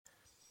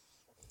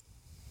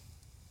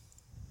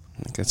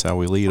I think that's how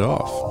we lead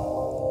off.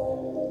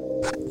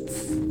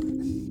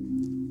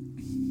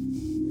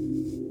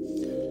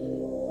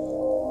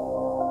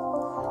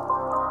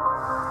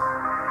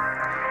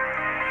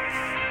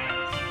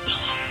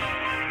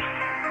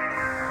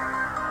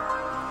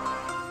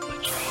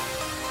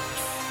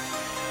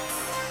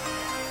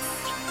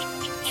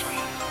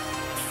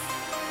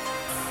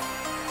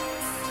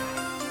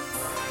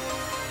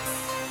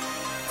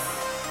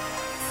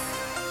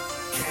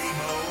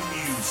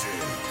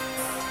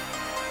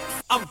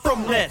 I'm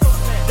from that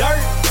dirt.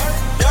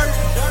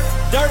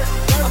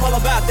 I'm all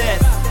about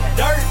that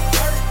dirt.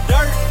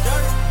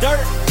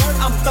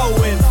 I'm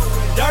throwing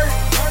dirt.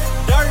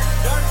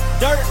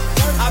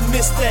 I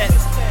miss that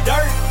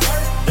dirt.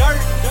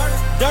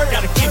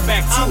 Gotta get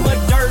back to I'm a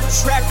dirt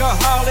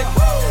trackaholic.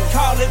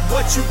 Call it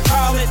what you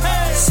call it.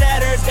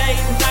 Saturday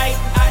night,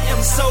 I am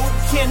so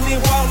Kenny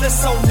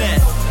Wallace on that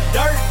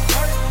dirt.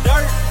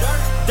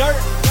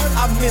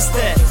 I miss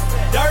that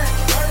dirt.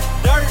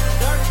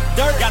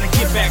 Gotta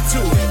get back to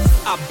it.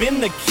 I've been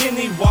the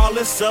Kenny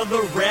Wallace of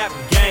the rap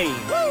game.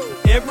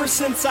 Ever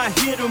since I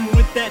hit him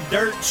with that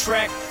dirt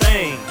track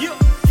thing.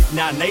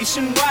 Now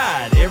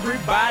nationwide,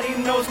 everybody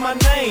knows my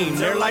name.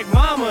 They're like,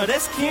 mama,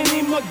 that's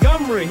Kenny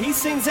Montgomery. He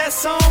sings that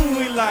song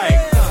we like.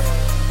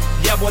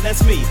 Yeah, boy,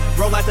 that's me.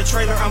 Roll out the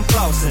trailer, I'm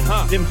flossing.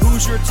 Them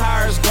Hoosier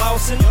tires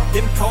glossing.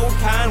 Them cold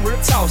kind we're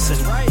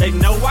tossing. They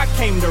know I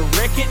came to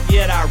wreck it,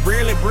 yet I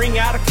rarely bring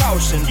out a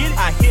caution.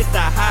 I hit the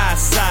high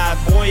side,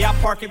 boy, I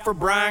park it for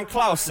Brian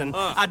Clausen.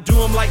 I do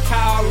them like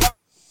Kyle.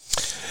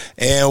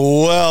 And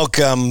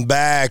welcome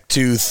back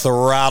to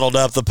Throttled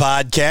Up the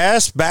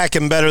Podcast. Back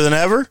and better than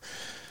ever.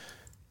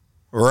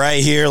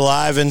 Right here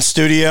live in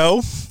studio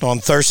on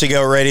Thirsty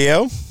Goat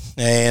Radio.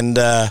 And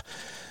got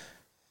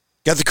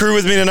the crew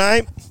with me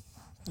tonight.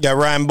 Got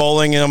Ryan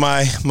Bowling on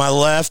my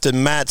left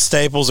and Matt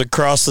Staples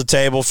across the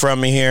table from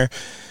me here.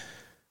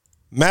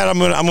 Matt, I'm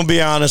gonna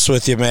be honest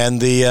with you, man.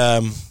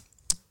 The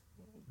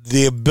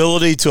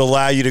ability to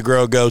allow you to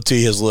grow a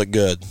goatee has looked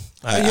good.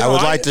 I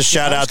would like to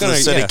shout out to the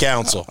city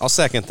council. I'll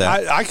second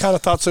that. I kind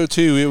of thought so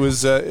too. It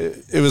was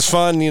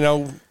fun.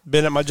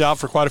 Been at my job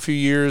for quite a few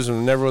years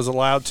and never was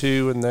allowed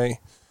to, and they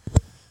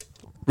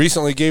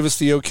recently gave us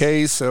the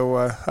okay, so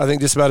I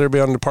think just about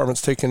everybody on the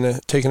department's taking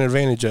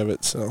advantage of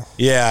it. So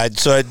yeah,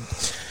 so I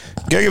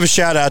gotta give a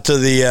shout out to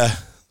the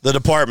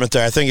department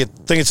there. I think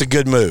it's a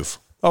good move.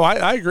 Oh,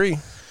 I agree.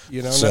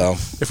 So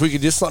if we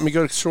could just let me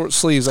go to short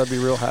sleeves, I'd be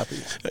real happy.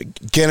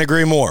 Can't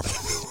agree more.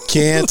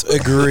 Can't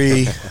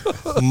agree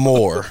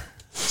more.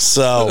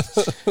 So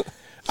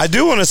I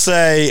do want to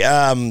say,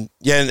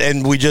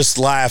 and we just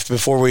laughed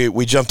before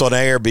we jumped on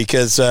air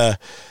because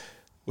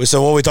we said,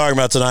 what are we talking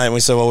about tonight? And we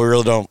said, well, we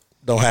really don't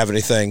have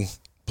anything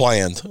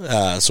planned.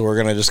 So we're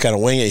going to just kind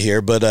of wing it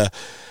here. But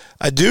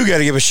I do got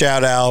to give a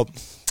shout out.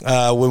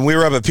 When we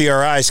were up at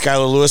PRI,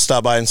 Skylar Lewis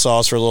stopped by and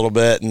saw us for a little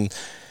bit, and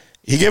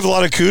he gave a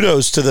lot of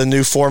kudos to the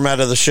new format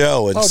of the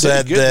show and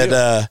said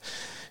that,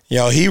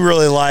 he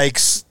really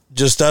likes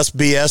just us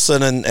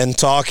BSing and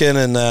talking.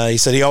 And he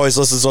said he always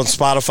listens on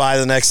Spotify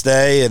the next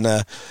day.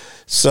 And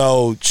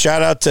so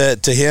shout out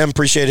to him.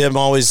 Appreciate him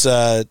always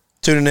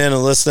tuning in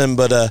and listening.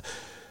 But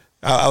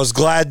I was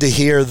glad to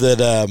hear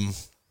that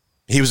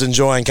he was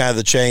enjoying kind of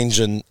the change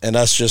and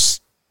us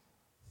just,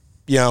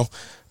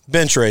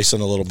 bench racing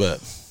a little bit.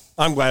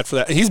 I'm glad for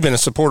that. He's been a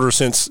supporter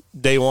since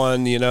day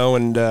one,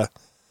 and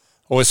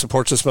always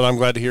supports us, but I'm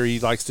glad to hear he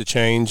likes to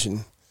change and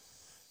a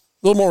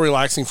little more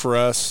relaxing for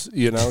us,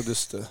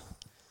 just to.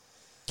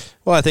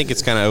 Well, I think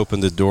it's kind of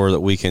opened the door that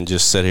we can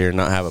just sit here and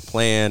not have a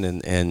plan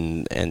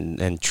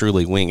and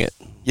truly wing it.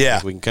 Yeah.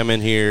 Like we can come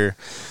in here.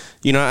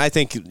 I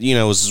think,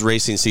 as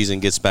racing season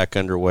gets back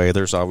underway,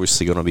 there's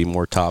obviously going to be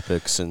more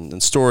topics and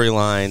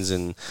storylines.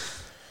 And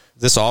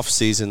this off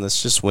season,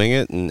 let's just wing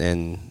it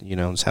and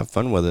just have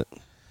fun with it.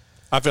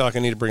 I feel like I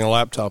need to bring a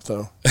laptop,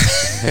 though.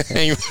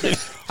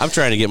 I'm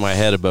trying to get my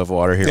head above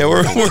water here. Yeah,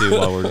 we're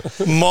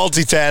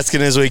multitasking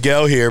as we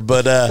go here.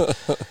 But,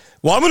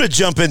 well, I'm going to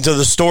jump into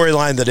the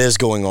storyline that is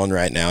going on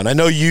right now. And I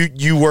know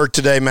you work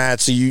today,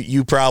 Matt, so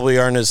you probably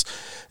aren't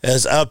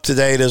as up to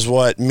date as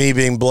what me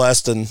being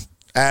blessed and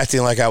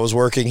acting like I was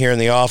working here in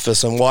the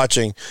office and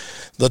watching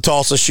the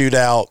Tulsa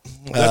shootout.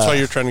 That's why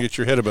you're trying to get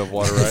your head above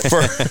water, right?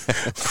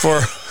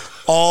 for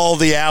all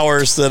the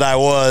hours that I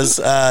was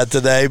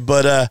today.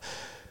 But,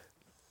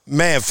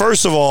 man,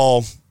 first of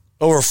all,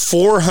 over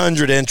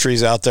 400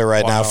 entries out there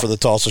right now for the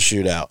Tulsa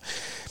shootout.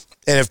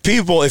 And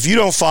if you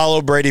don't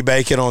follow Brady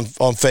Bacon on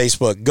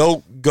Facebook,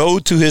 go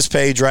to his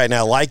page right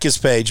now, like his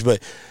page,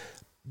 but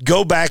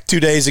go back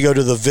 2 days ago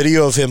to the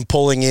video of him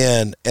pulling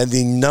in and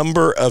the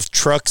number of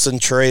trucks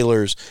and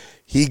trailers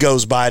he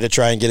goes by to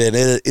try and get in.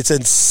 It's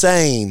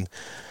insane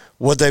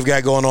what they've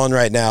got going on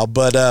right now.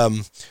 But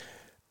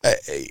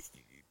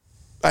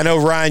I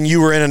know, Ryan,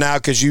 you were in and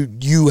out because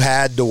you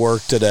had to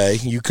work today.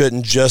 You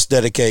couldn't just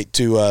dedicate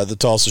to the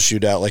Tulsa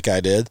shootout like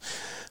I did.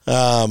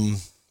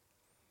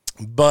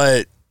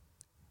 But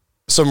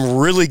some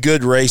really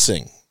good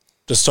racing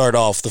to start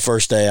off the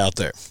first day out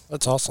there.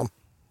 That's awesome.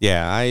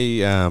 Yeah,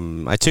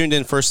 I tuned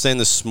in first thing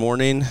this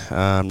morning,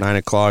 9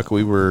 o'clock. I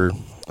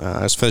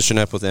was finishing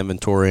up with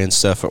inventory and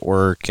stuff at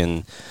work,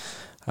 and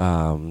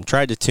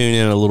tried to tune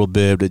in a little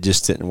bit, but it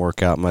just didn't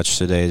work out much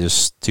today.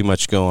 Just too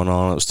much going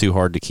on. It was too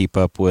hard to keep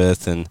up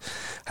with, and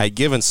I had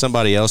given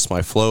somebody else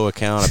my Flow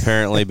account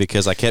apparently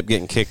because I kept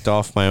getting kicked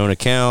off my own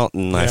account,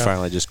 and I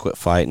finally just quit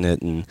fighting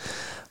it. And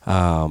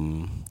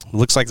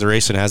looks like the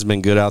racing has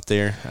been good out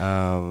there.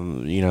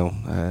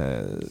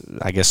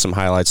 I guess some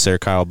highlights there.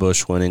 Kyle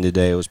Busch winning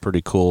today. It was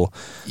pretty cool.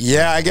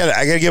 Yeah, I got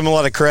to give him a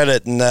lot of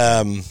credit,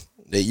 and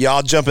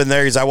y'all jump in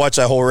there because I watched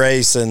that whole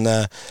race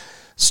and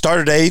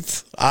started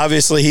 8th.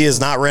 Obviously, he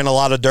has not ran a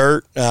lot of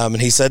dirt, and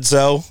he said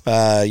so.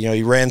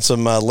 He ran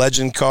some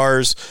legend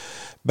cars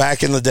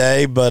back in the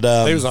day, but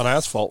he was on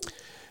asphalt.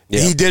 Yeah.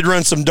 He did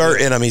run some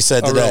dirt in him, he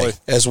said today, really?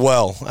 as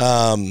well.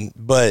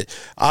 But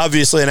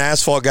obviously an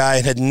asphalt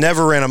guy, had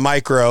never ran a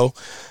micro,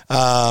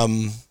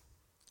 and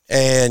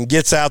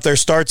gets out there,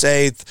 starts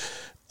 8th,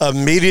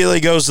 immediately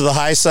goes to the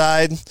high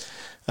side.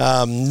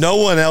 No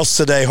one else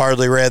today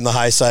hardly ran the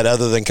high side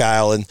other than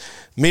Kyle, and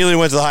immediately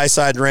went to the high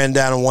side and ran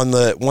down and won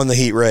the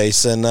heat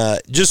race.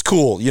 And just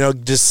cool,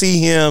 to see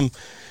him,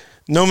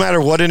 no matter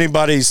what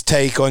anybody's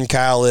take on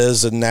Kyle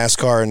is in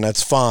NASCAR, and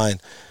that's fine.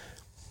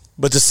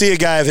 But to see a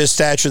guy of his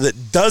stature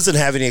that doesn't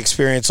have any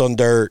experience on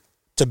dirt,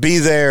 to be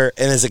there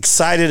and as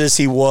excited as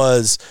he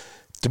was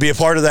to be a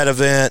part of that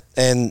event,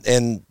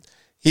 and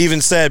he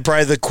even said,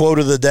 probably the quote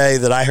of the day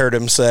that I heard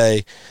him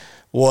say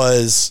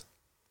was,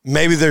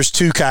 maybe there's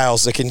 2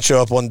 Kyles that can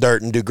show up on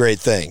dirt and do great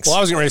things. Well,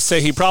 I was going to say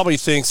he probably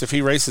thinks if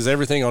he races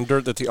everything on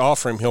dirt that they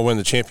offer him, he'll win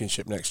the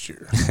championship next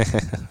year.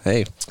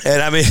 Hey,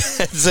 and I mean,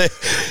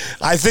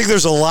 I think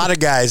there's a lot of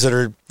guys that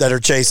are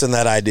chasing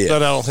that idea.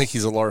 But I don't think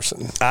he's a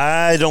Larson.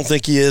 I don't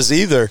think he is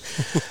either.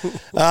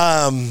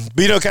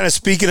 But kind of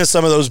speaking of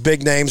some of those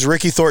big names,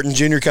 Ricky Thornton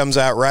Jr. comes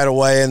out right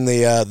away in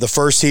the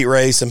first heat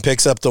race and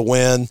picks up the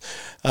win.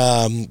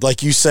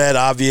 Like you said,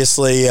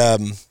 obviously,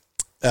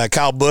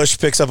 Kyle Busch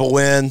picks up a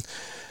win.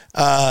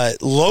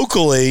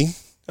 Locally,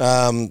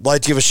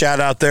 like to give a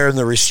shout out there in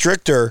the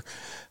restrictor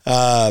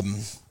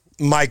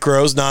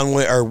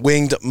micros,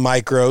 winged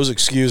micros,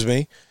 excuse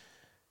me.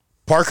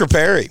 Parker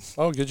Perry.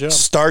 Oh, good job.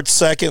 Starts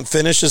second,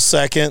 finishes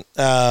second.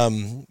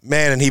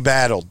 And he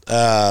battled.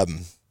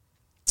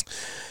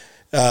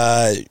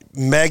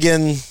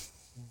 Megan,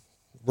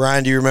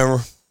 Brian, do you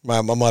remember?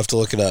 I'm going to have to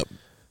look it up.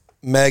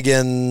 Megan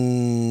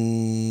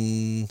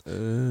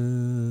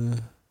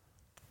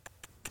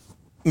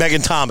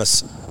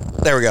Thomas.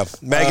 There we go.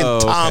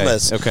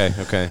 Thomas.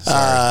 Okay.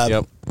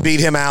 Sorry. Beat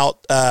him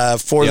out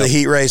for the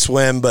heat race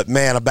win, but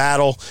man, a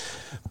battle.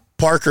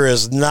 Parker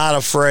is not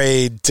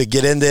afraid to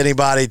get into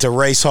anybody, to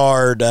race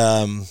hard,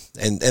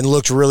 and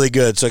looked really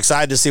good. So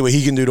excited to see what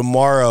he can do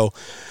tomorrow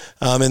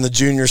in the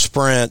junior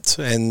sprint.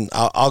 And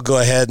I'll go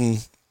ahead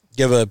and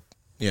give a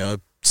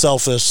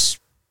selfish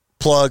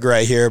plug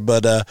right here,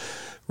 but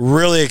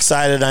really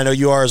excited. I know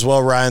you are as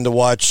well, Ryan, to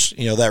watch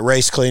that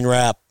race clean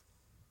wrap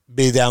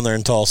be down there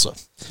in Tulsa.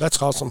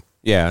 That's awesome.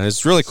 Yeah,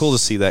 it's really cool to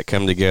see that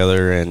come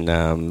together, and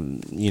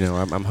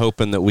I'm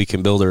hoping that we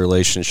can build a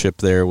relationship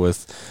there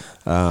with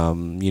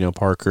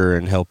Parker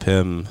and help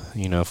him.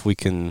 If we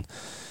can,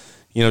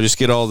 just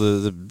get all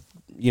the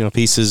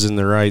pieces in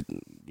the right,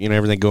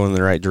 everything going in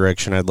the right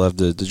direction. I'd love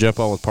to jump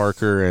on with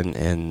Parker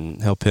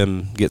and help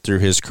him get through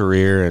his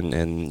career,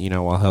 and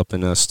while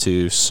helping us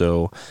too.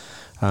 So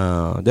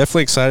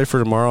definitely excited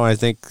for tomorrow. I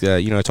think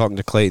talking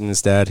to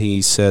Clayton's dad,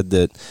 he said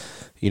that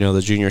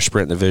the junior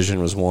sprint division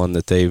was one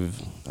that they've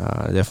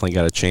definitely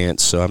got a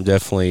chance. So I'm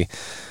definitely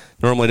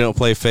normally don't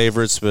play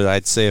favorites, but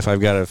I'd say if I've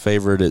got a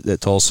favorite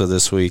at Tulsa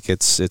this week,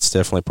 it's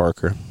definitely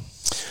Parker.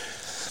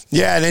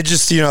 Yeah, and it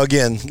just,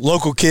 again,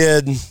 local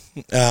kid,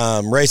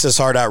 race his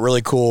heart out,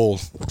 really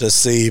cool to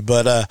see.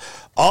 But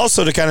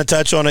also to kind of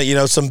touch on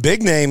it, some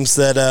big names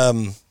that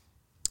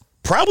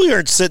probably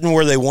aren't sitting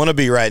where they want to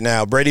be right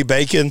now. Brady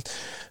Bacon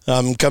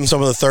comes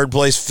home with a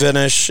third-place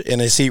finish in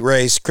his heat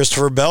race.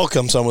 Christopher Bell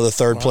comes home with a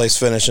third-place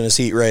finish in his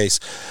heat race.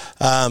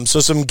 So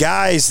some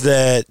guys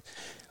that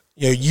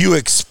you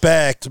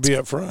expect to be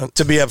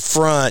up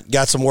front.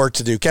 Got some work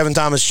to do. Kevin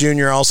Thomas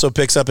Jr. also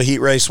picks up a heat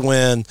race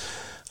win.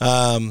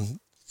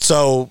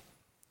 So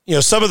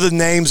some of the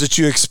names that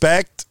you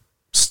expect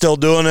still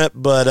doing it,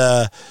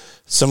 but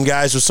some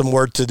guys with some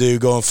work to do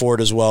going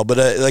forward as well.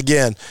 But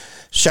again,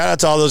 shout out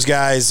to all those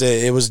guys.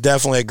 It was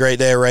definitely a great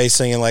day of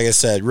racing, and like I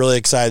said, really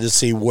excited to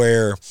see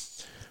where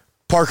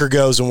Parker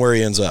goes and where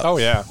he ends up. Oh,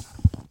 yeah.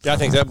 Yeah, I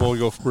think that boy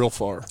will go real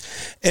far.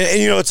 And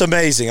it's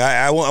amazing.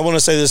 I want to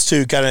say this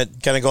too, kind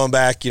of going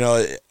back,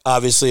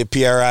 obviously a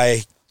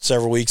PRI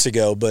several weeks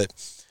ago, but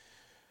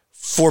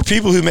for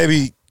people who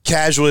maybe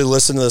casually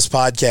listen to this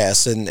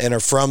podcast and are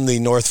from the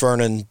North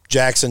Vernon,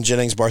 Jackson,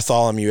 Jennings,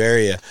 Bartholomew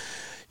area,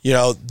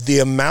 the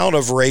amount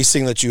of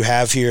racing that you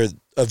have here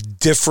of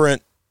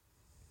different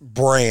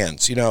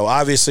brands.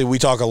 Obviously we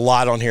talk a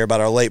lot on here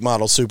about our late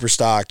model super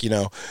stock,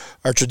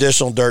 our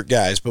traditional dirt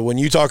guys. But when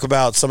you talk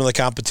about some of the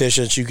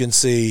competitions you can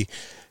see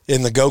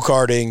in the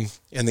go-karting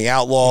and the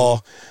outlaw,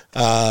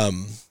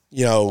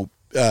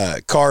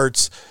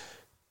 carts,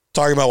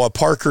 talking about what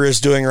Parker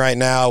is doing right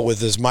now with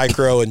his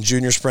micro and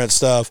junior sprint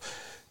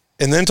stuff.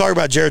 And then talk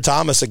about Jared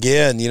Thomas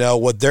again,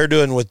 what they're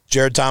doing with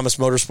Jared Thomas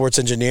Motorsports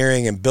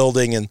Engineering and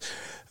building. And,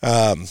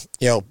 a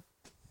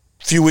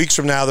few weeks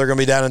from now, they're going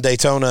to be down in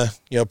Daytona,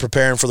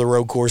 preparing for the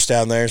road course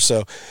down there.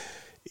 So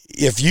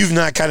if you've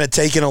not kind of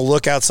taken a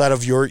look outside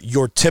of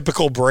your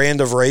typical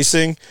brand of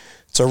racing,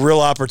 it's a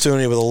real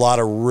opportunity with a lot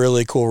of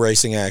really cool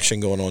racing action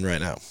going on right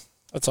now.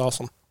 That's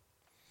awesome.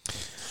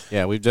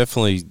 Yeah, we've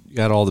definitely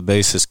got all the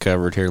bases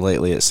covered here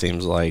lately, it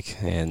seems like.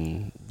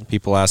 And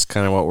people ask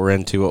kind of what we're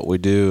into, what we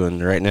do,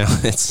 and right now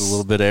it's a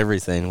little bit of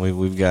everything.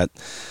 We've got,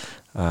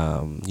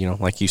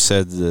 like you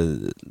said,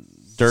 the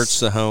dirt's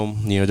the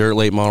home. Dirt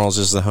Late Models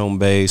is the home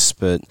base,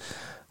 but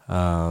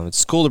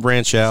it's cool to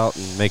branch out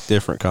and make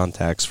different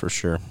contacts for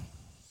sure.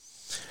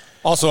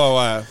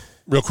 Also,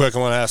 real quick, I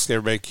want to ask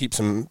everybody to keep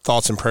some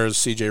thoughts and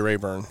prayers to CJ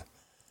Rayburn.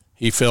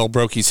 He fell,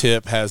 broke his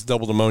hip, has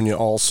double pneumonia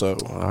also.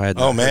 I had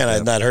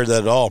not heard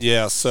that at all.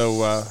 Yeah,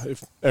 so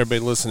if everybody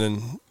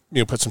listening,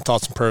 put some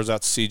thoughts and prayers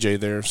out to CJ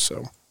there.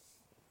 So,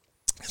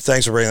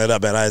 thanks for bringing that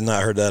up, man. I had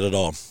not heard that at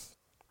all.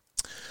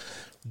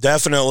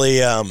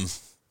 Definitely, I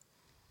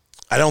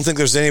don't think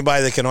there's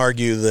anybody that can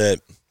argue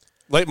that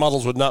late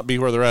models would not be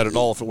where they're at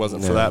all if it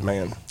wasn't for that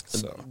man.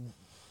 So,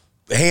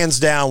 hands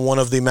down, one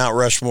of the Mount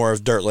Rushmore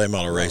of dirt late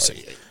model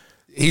racing.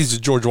 He's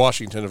the George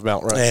Washington of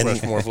Mount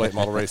Rushmore of late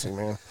model racing,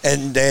 man.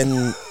 And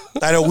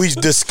I know we've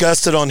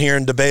discussed it on here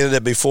and debated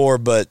it before,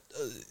 but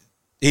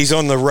he's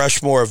on the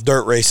Rushmore of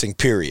dirt racing,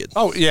 period.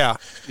 Oh, yeah.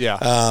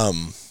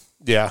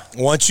 Yeah.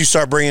 Once you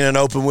start bringing in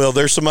open wheel,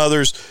 there's some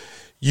others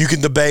you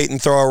can debate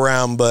and throw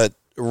around, but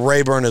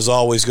Rayburn is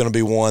always going to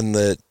be one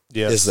that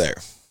is there.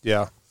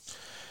 Yeah.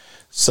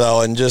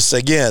 So, and just,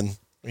 again,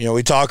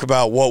 we talk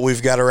about what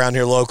we've got around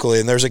here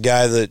locally, and there's a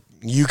guy that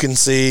you can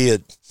see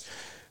at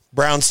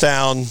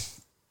Brownstown,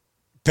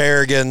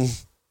 Paragon,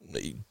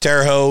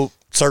 Terre Haute,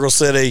 Circle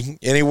City,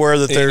 anywhere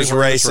that there's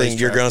racing,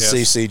 you're going to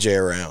see CJ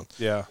around.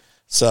 Yeah.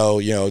 So,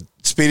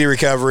 speedy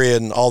recovery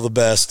and all the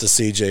best to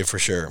CJ for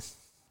sure.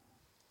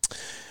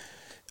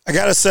 I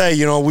got to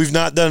say, we've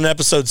not done an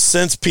episode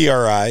since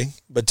PRI,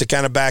 but to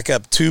kind of back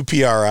up to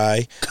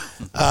PRI,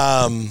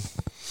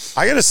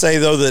 I got to say,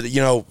 though,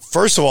 that,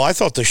 first of all, I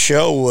thought the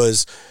show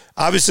was,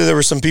 obviously there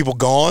were some people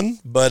gone,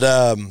 but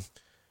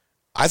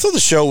I thought the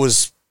show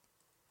was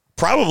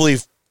probably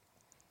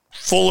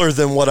fuller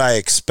than what I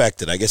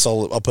expected. I guess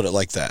I'll put it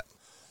like that.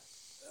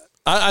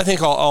 I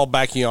think I'll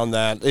back you on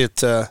that.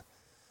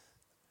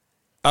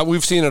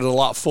 We've seen it a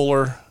lot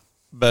fuller,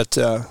 but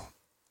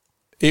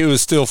it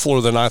was still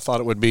fuller than I thought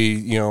it would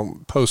be,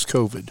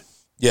 post-COVID.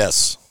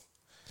 Yes.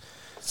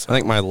 I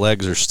think my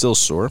legs are still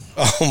sore.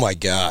 Oh, my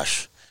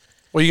gosh.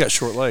 Well, you got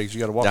short legs. You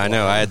got to walk. I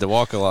know. I had to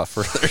walk a lot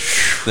further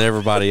than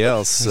everybody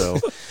else. So,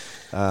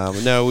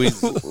 no,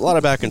 a lot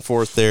of back and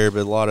forth there,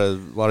 but a lot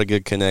of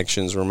good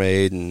connections were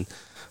made, and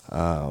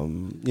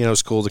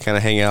it's cool to kind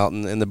of hang out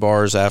in the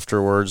bars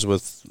afterwards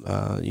with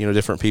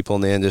different people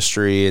in the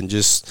industry, and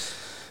just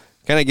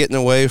kind of getting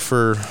away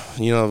for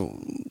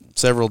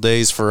several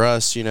days for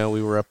us.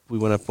 We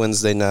went up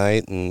Wednesday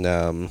night, and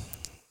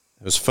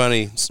it was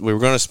funny. We were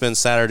going to spend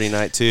Saturday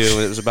night too,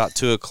 and it was about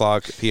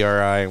 2:00 at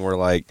PRI, and we're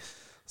like,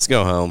 let's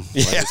go home.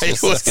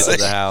 Let's get to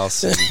the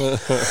house.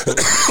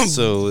 And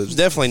so it was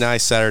definitely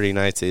nice Saturday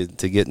night to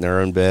get in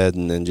our own bed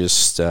and then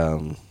just,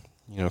 kind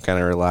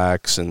of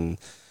relax, and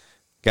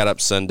got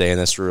up Sunday, and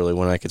that's really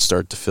when I could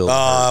start to feel it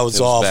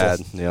was awful. Bad.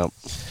 Yep.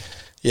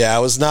 Yeah, I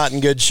was not in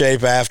good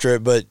shape after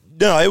it, but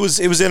no, it was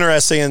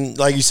interesting. And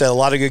like you said, a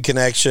lot of good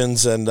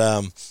connections. And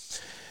I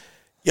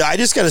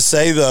just got to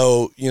say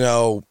though,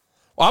 well,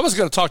 I was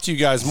going to talk to you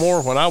guys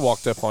more when I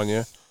walked up on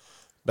you,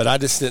 but I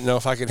just didn't know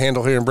if I could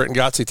handle hearing Britton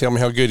Gotze tell me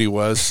how good he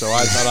was, so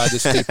I thought I'd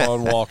just keep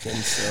on walking.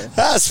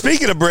 So.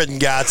 Speaking of Britton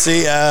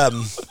Gotze,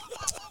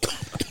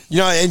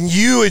 and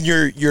you and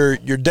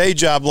your day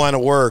job line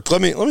of work,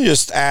 let me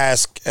just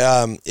ask,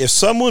 if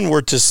someone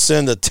were to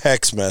send a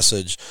text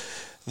message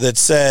that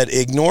said,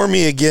 "Ignore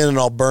me again and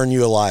I'll burn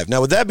you alive,"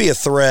 now would that be a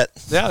threat?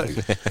 Yeah,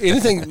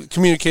 anything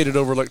communicated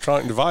over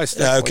electronic device.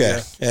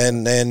 Okay, yeah.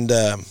 And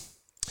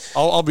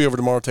I'll be over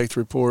tomorrow to take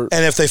the report.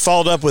 And if they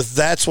followed up with,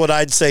 "That's what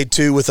I'd say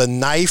too," with a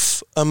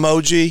knife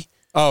emoji.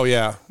 Oh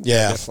yeah.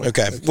 Yeah.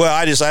 Okay. Well,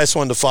 I just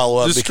wanted to follow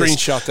up. Just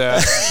screenshot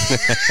that.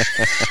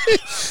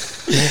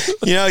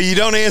 You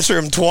don't answer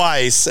them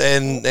twice,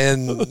 and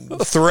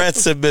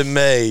threats have been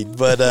made.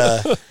 But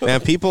man,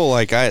 people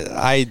like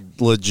I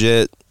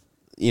legit.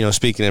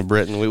 Speaking of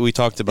Britton, we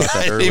talked about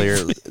that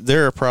earlier.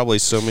 There are probably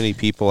so many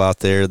people out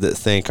there that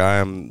think I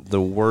am the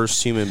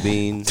worst human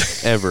being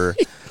ever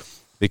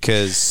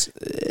because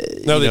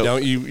no, they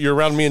don't. You're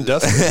around me and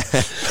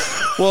Dustin.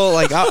 Well,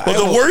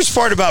 the worst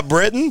part about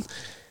Britton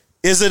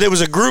is that it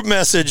was a group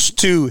message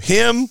to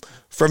him,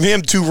 from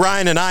him to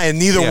Ryan and I, and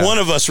neither one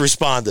of us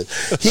responded.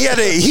 He had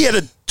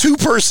a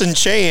 2-person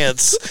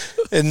chance,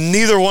 and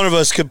neither one of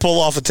us could pull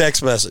off a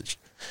text message.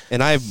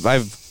 And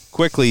I've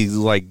quickly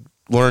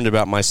learned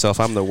about myself.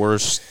 I'm the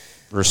worst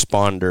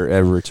responder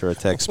ever to a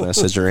text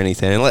message or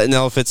anything. And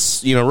now if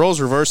it's roles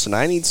reversed and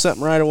I need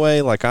something right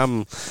away, like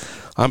I'm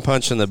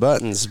punching the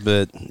buttons.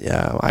 But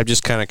yeah, I've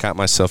just kind of caught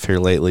myself here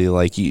lately.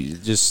 Like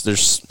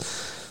there's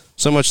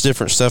so much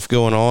different stuff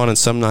going on, and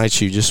some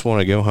nights you just want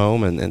to go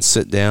home and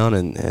sit down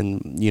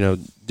and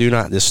do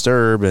not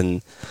disturb.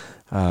 And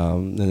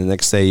then the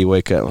next day you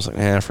wake up and was like,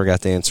 man, I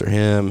forgot to answer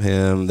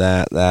him,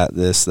 that,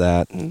 this,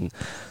 that. And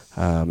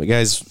but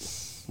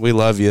guys, we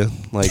love you.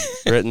 Like,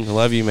 Britton, I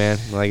love you, man.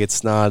 Like,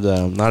 it's not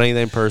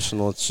anything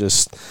personal. It's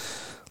just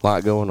a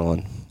lot going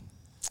on.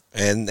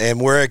 And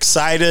we're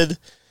excited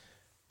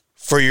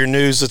for your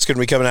news that's going to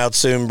be coming out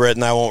soon,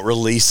 Britton. I won't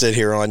release it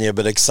here on you,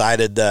 but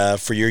excited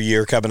for your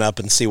year coming up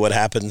and see what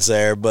happens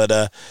there. But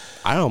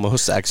I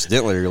almost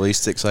accidentally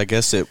released it because I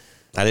guess I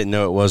didn't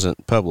know it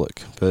wasn't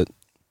public, but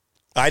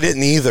I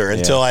didn't either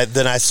until I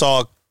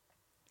saw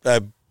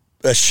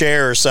a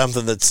share or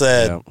something that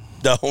said,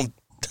 "Don't."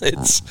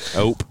 It's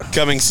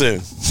coming soon.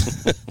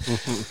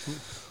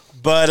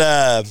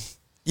 But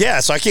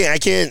so I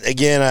can't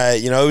again.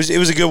 It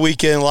was a good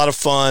weekend, a lot of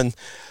fun.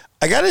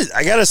 I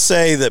gotta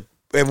say that,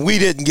 and we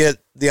didn't get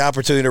the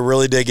opportunity to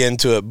really dig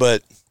into it,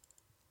 but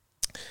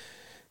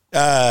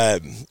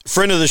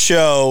friend of the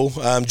show,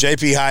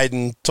 JP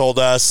Hyden, told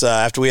us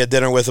after we had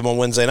dinner with him on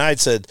Wednesday night,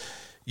 said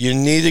you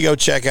need to go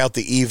check out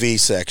the EV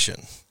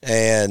section,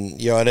 and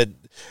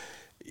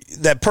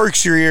that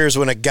perks your ears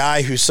when a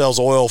guy who sells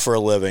oil for a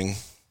living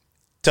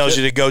tells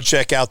you to go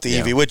check out the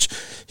EV, which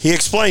he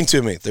explained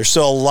to me. There's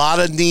still a lot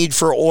of need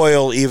for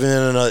oil even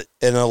in an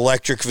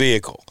electric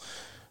vehicle.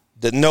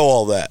 Didn't know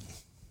all that,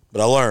 but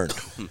I learned.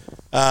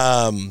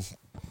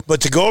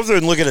 But to go over there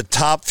and look at a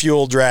top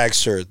fuel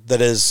dragster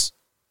that is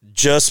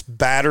just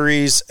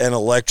batteries and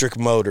electric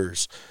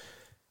motors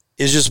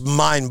is just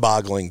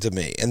mind-boggling to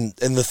me. And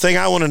the thing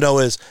I want to know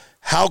is,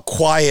 how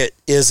quiet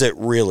is it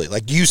really?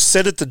 Like, you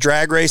sit at the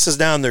drag races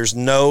now and there's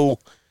no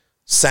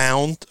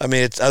sound. I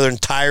mean, it's other than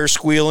tire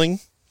squealing.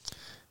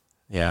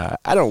 Yeah,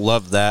 I don't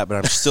love that, but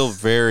I'm still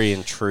very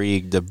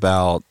intrigued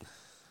about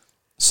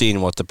seeing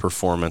what the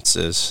performance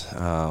is.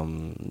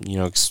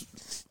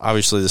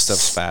 Obviously this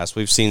stuff's fast.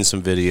 We've seen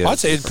some videos. I'd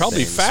say it'd probably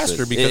be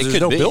faster because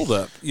there's no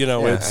buildup.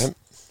 It's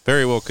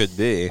very well could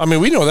be. I mean,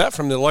 we know that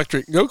from the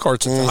electric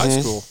go-karts at the high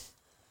school.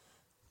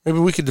 Maybe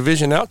we could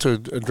division out to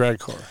a drag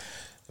car.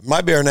 It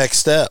might be our next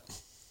step.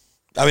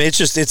 I mean,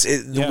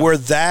 where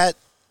that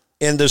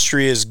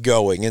industry is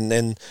going.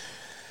 And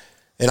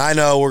I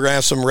know we're going to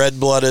have some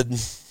red-blooded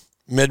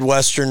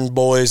Midwestern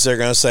boys that are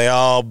going to say,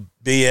 oh,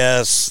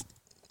 BS,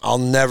 I'll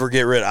never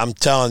get rid. I'm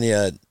telling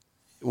you,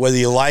 whether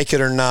you like it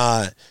or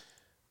not,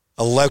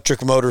 electric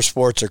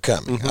motorsports are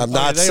coming. Mm-hmm. I'm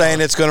not saying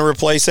it's going to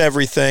replace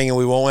everything and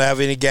we won't have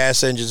any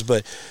gas engines,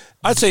 but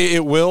I'd say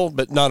it will,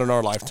 but not in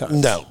our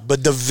lifetime. No,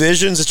 but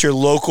divisions at your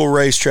local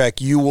racetrack,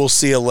 you will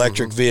see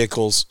electric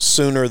vehicles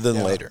sooner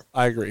than later.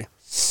 I agree.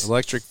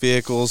 Electric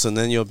vehicles, and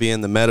then you'll be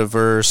in the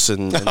metaverse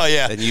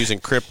and using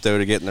crypto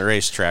to get in the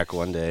racetrack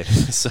one day.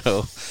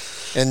 So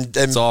and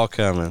it's all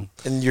coming.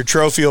 And your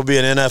trophy will be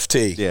an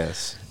NFT.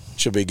 Yes.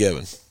 Should be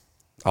given.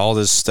 All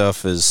this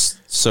stuff is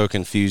so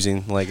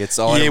confusing. Like, it's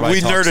all we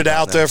nerded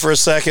out there for a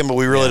second, but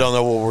we really don't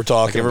know what we're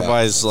talking about.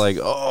 Everybody's like,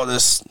 oh,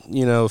 this,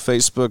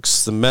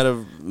 Facebook's the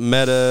meta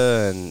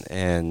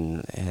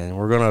and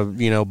we're going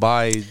to,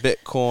 buy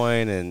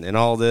Bitcoin and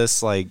all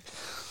this. Like,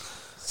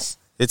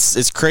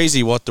 it's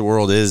crazy what the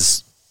world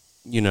is.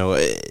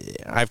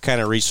 I've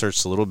kind of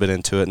researched a little bit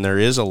into it, and there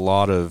is a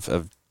lot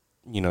of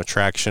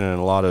traction and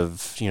a lot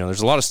of,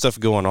 there's a lot of stuff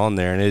going on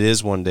there, and it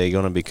is one day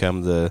going to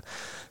become the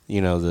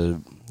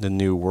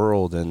new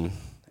world, and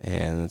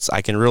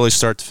I can really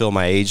start to feel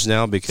my age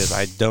now because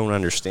I don't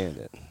understand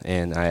it,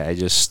 and I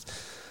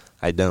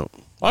don't.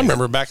 I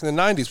remember back in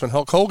the 90s when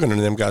Hulk Hogan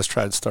and them guys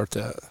tried to start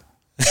that.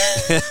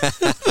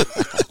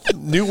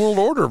 New World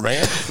Order,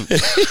 man.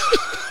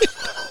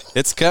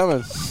 It's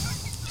coming.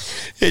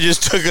 It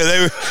just took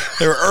they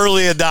were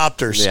early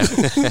adopters. Yeah.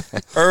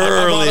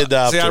 Early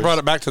adopters. See, I brought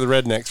it back to the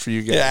rednecks for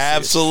you guys. Yeah,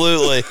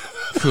 absolutely.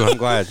 I'm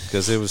glad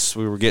because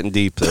we were getting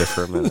deep there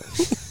for a minute.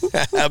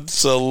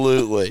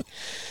 Absolutely.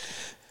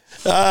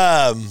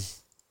 So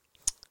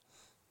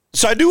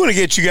I do want to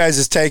get you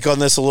guys' take on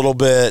this a little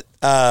bit.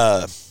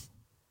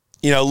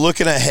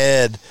 Looking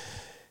ahead,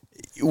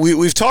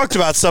 we've talked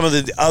about some of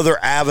the other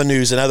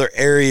avenues and other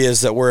areas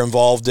that we're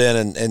involved in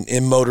and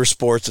in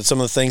motorsports and some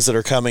of the things that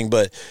are coming.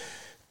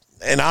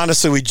 And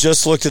honestly, we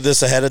just looked at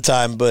this ahead of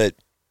time, but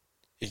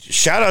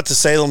shout out to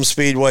Salem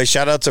Speedway,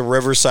 shout out to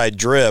Riverside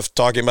Drift,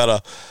 talking about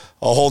a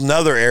whole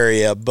nother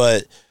area.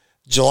 But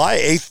July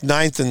 8th,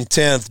 9th, and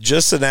 10th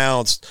just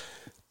announced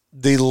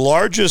the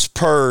largest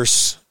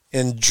purse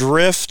in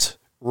drift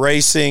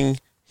racing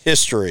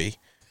history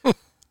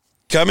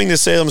coming to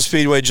Salem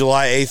Speedway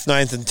July 8th,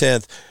 9th, and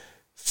 10th.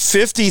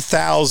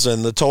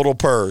 $50,000, the total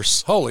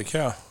purse. Holy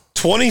cow.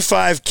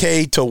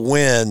 $25K to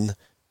win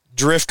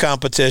drift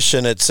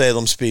competition at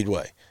Salem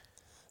Speedway.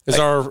 Is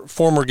our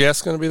former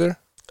guest going to be there?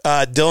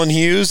 Dylan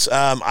Hughes.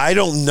 I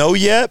don't know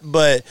yet,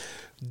 but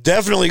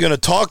definitely going to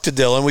talk to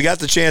Dylan. We got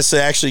the chance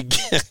to actually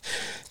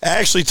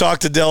actually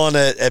talked to Dylan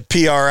at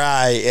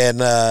PRI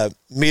and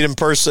meet him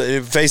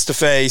face to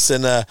face,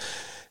 and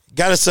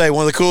got to say,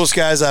 one of the coolest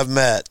guys I've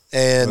met.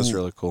 And That was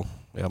really cool.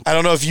 Yep. I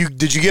don't know if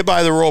did you get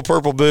by the Royal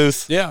Purple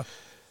booth? Yeah.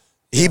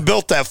 He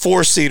built that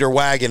 4-seater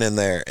wagon in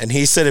there, and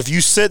he said if you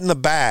sit in the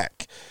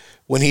back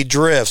when he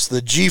drifts,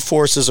 the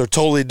G-forces are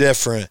totally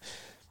different.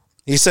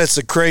 He said it's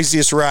the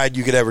craziest ride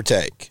you could ever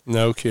take.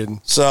 No kidding.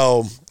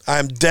 So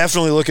I'm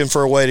definitely looking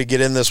for a way to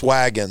get in this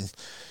wagon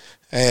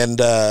and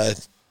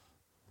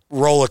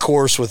roll a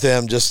course with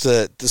him just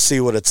to see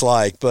what it's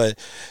like. But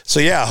so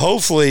yeah,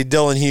 hopefully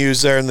Dylan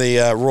Hughes there in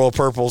the Royal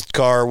Purple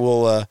car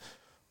will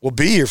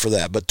be here for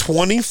that. But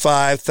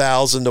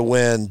 $25,000 to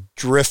win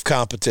drift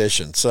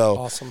competition. So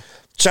Awesome.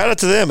 Shout out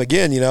to them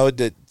again.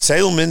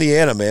 Salem,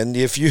 Indiana, man.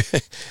 If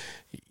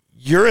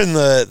you're in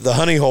the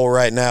honey hole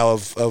right now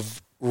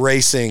of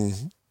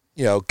racing,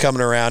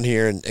 coming around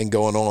here and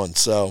going on.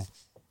 So,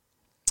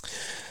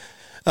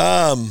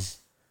 I'll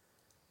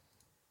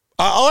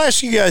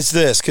ask you guys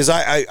this, because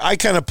I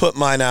kind of put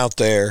mine out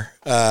there.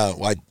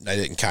 I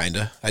didn't kind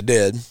of. I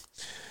did. I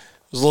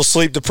was a little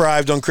sleep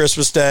deprived on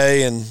Christmas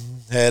Day and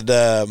had,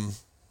 our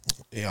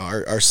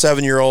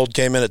 7-year-old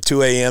came in at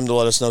 2 a.m. to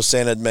let us know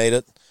Santa had made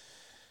it.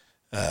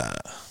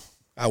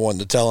 I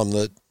wanted to tell him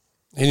that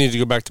He needed to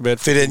go back to bed.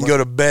 if he didn't go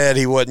to bed,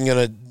 he wasn't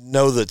going to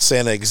know that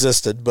Santa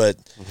existed. But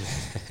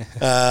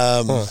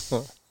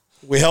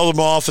we held him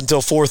off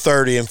until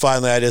 4:30, and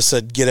finally I just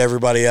said, get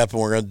everybody up,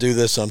 and we're going to do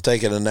this. So I'm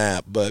taking a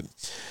nap. But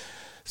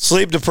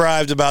sleep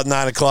deprived about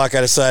 9 o'clock,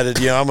 I decided,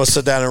 I'm going to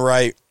sit down and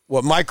write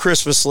what my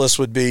Christmas list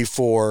would be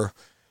for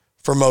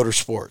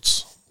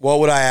motorsports. What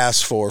would I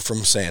ask for from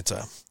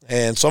Santa?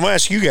 And so I'm going to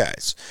ask you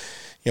guys.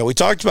 We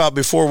talked about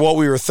before what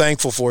we were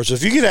thankful for. So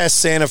if you could ask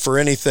Santa for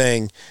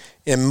anything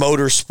in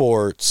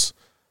motorsports,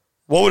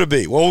 what would it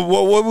be?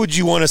 What would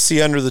you want to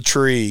see under the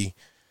tree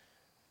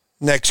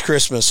next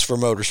Christmas for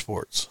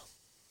motorsports?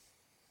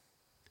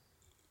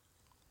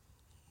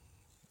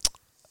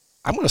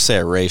 I'm going to say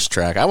a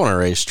racetrack. I want a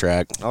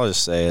racetrack. I'll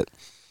just say it.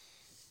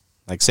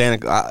 Like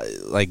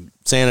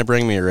Santa,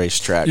 bring me a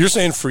racetrack. You're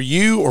saying for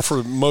you or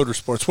for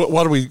motorsports?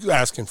 What are we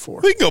asking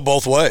for? We can go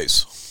both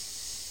ways.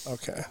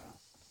 Okay.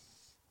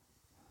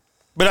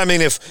 But I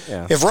mean,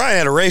 if Ryan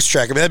had a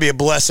racetrack, that'd be a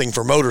blessing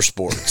for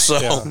motorsports.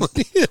 So,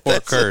 Or a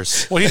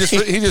curse. Well, he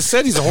just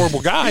said he's a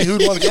horrible guy.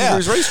 Who'd want to come to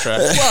his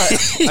racetrack?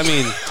 I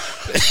mean,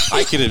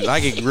 I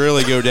could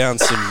really go down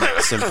some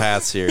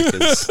paths here.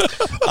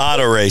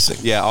 Auto racing.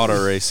 Yeah,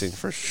 auto racing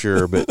for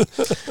sure. But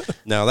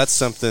no, that's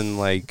something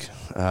like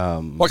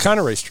What kind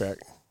of racetrack?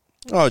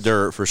 Oh,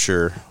 dirt for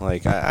sure.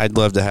 Like I'd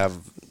love to have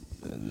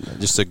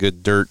just a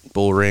good dirt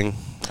bull ring.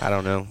 I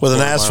don't know, with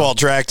an asphalt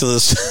track to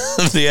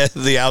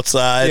the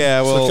outside.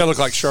 Yeah, well, so it kind of look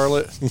like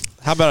Charlotte.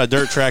 How about a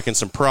dirt track and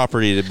some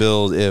property to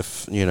build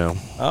if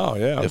Oh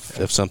yeah.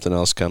 If something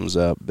else comes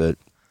up, but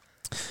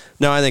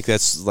no, I think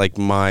that's like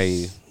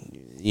my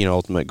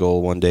ultimate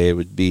goal one day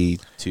would be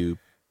to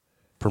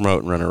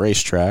promote and run a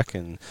racetrack,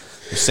 and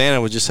if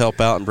Santa would just help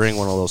out and bring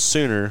one of those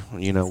sooner,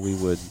 we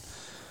would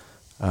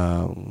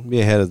be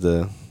ahead of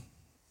the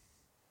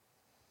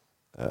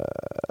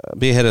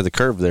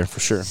curve there for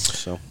sure.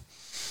 So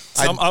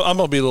I'm going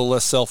to be a little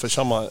less selfish.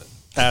 I'm going to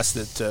ask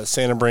that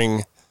Santa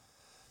bring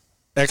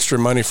extra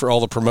money for all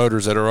the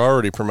promoters that are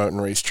already promoting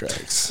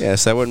racetracks.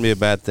 Yes, that wouldn't be a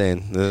bad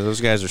thing.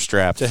 Those guys are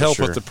strapped to help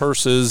sure. with the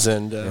purses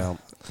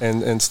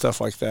and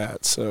stuff like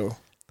that. So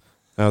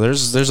now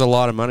there's a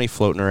lot of money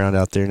floating around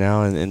out there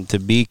now, and to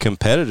be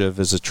competitive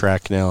as a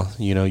track now,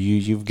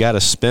 you've got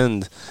to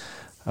spend.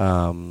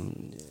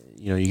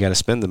 You got to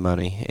spend the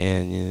money,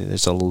 and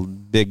it's a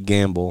big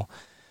gamble.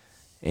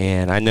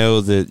 And I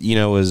know that,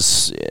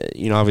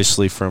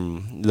 obviously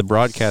from the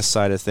broadcast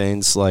side of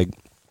things, like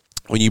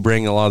when you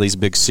bring a lot of these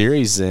big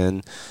series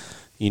in,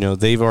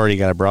 they've already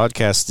got a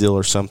broadcast deal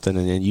or something,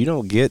 and you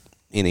don't get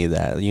any of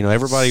that.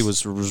 Everybody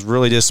was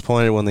really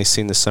disappointed when they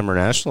seen the Summer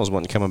Nationals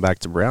wasn't coming back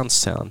to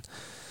Brownstown.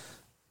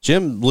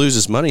 Jim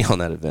loses money on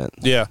that event.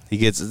 Yeah. He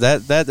gets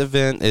that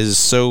event is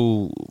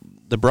so,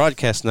 the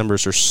broadcast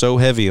numbers are so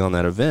heavy on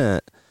that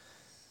event.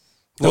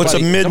 Well, it's a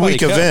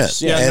midweek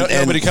event. Yeah,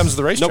 nobody comes to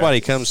the racetrack.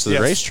 Nobody comes to the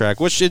racetrack,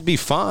 which it'd be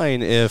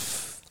fine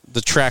if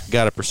the track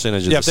got a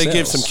percentage of the if they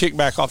give some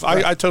kickback off.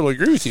 Right. I totally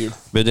agree with you.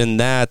 But in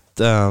that,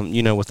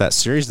 with that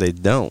series, they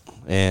don't.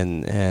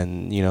 And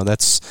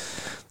that's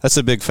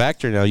a big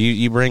factor now.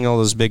 You bring all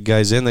those big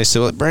guys in, they say,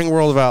 well, bring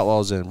World of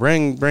Outlaws in,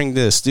 bring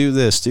this, do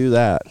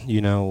that.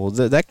 Well,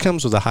 that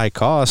comes with a high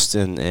cost,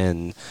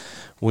 and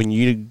when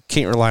you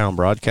can't rely on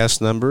broadcast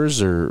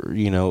numbers or,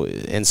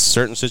 in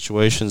certain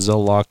situations,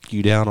 they'll lock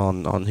you down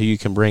on who you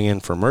can bring in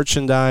for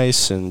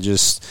merchandise, and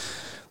just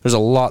there's a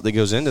lot that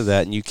goes into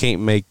that, and you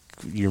can't make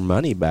your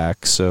money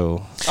back.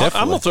 So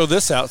I'm going to throw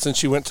this out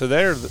since you went to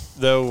there,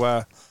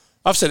 though.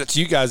 I've said it to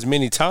you guys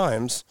many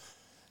times.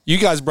 You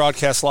guys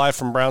broadcast live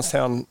from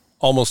Brownstown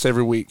almost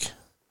every week.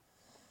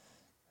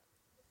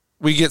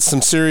 We get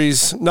some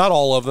series, not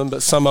all of them,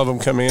 but some of them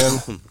come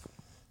in.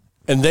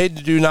 And they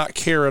do not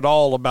care at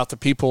all about the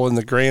people in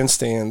the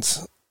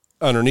grandstands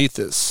underneath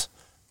us.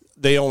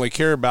 They only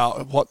care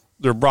about what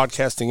they're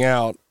broadcasting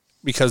out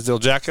because they'll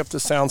jack up the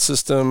sound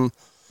system.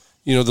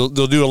 You know,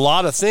 they'll do a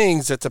lot of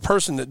things that the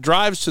person that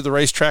drives to the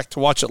racetrack to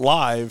watch it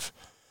live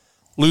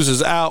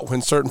loses out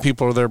when certain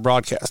people are there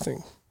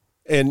broadcasting.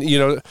 And, you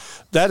know,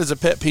 that is a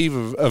pet peeve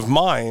of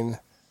mine,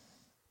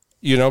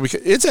 you know,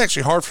 because it's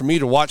actually hard for me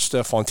to watch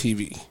stuff on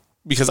TV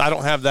because I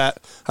don't have that.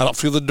 I don't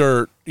feel the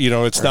dirt. You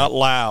know, it's not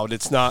loud.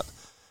 It's not,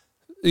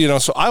 you know,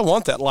 so I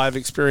want that live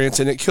experience,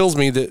 and it kills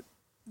me that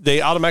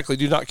they automatically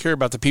do not care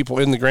about the people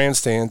in the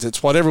grandstands.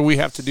 It's whatever we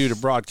have to do to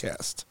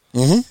broadcast.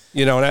 Mm-hmm.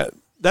 You know, and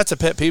that's a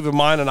pet peeve of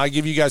mine, and I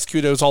give you guys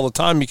kudos all the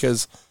time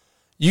because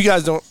you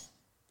guys don't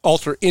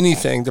alter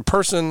anything. The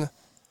person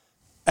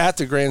at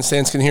the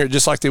grandstands can hear it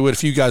just like they would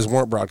if you guys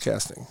weren't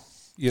broadcasting.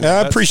 You know,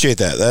 I appreciate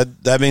that.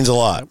 That means a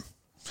lot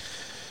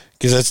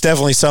because that's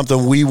definitely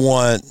something we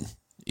want,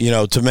 you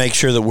know, to make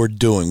sure that we're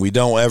doing. We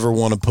don't ever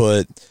want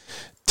to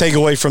take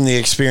away from the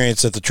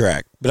experience at the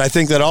track. But I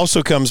think that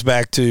also comes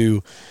back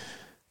to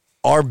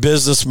our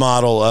business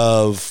model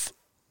of,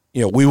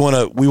 you know, we want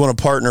to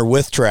partner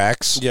with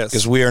tracks. Yes.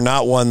 Because we are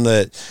not one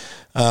that,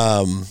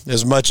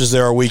 as much as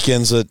there are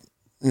weekends that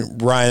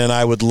Ryan and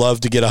I would love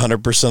to get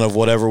 100% of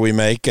whatever we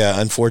make.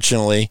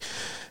 Unfortunately,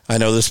 I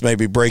know this may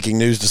be breaking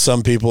news to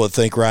some people that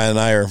think Ryan and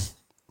I are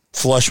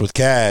flush with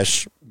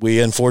cash. We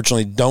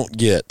unfortunately don't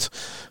get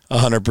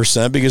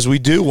 100% because we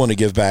do want to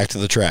give back to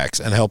the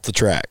tracks and help the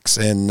tracks.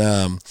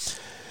 And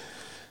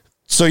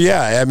so,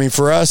 yeah, I mean,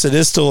 for us, it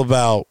is still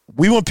about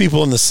we want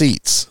people in the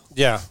seats.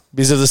 Yeah.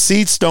 Because if the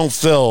seats don't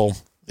fill,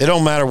 it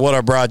don't matter what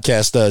our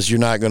broadcast does. You're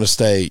not going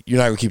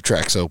to keep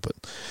tracks open.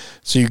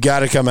 So you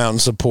got to come out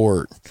and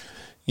support,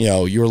 you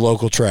know, your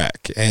local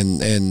track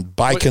and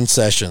buy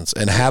concessions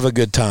and have a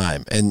good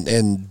time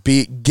and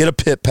get a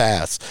pit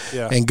pass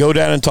and go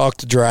down and talk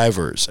to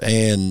drivers.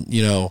 And,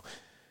 you know,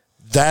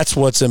 that's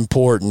what's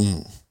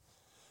important,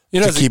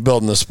 you know, to keep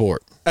building the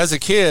sport. As a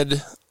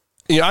kid,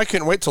 you know, I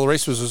couldn't wait till the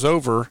race was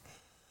over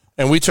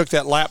and we took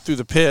that lap through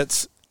the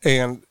pits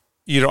and,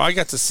 you know, I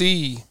got to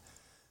see,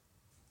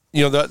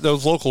 you know,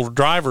 those local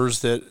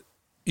drivers that,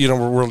 you know,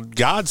 were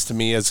gods to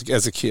me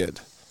as a kid.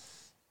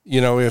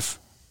 You know,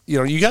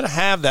 you got to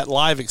have that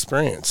live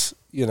experience,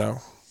 you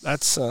know.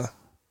 That's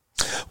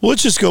Well,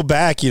 let's just go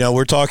back. You know,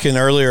 we're talking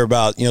earlier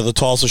about, you know, the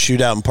Tulsa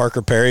shootout and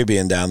Parker Perry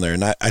being down there.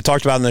 And I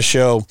talked about in the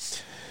show,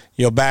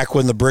 you know, back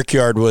when the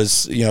Brickyard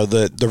was, you know,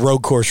 the road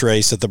course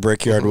race at the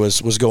Brickyard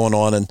was going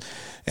on.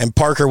 And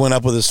Parker went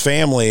up with his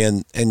family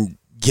and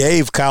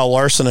gave Kyle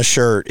Larson a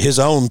shirt, his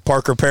own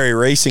Parker Perry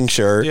Racing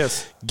shirt.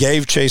 Yes.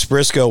 Gave Chase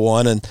Briscoe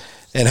one.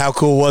 And how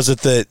cool was it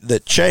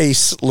that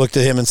Chase looked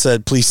at him and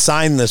said, please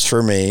sign this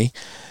for me.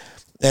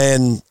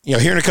 And, you know,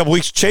 here in a couple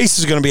weeks, Chase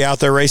is going to be out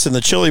there racing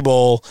the Chili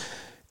Bowl.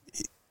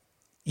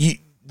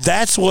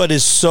 That's what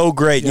is so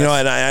great, you know.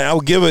 And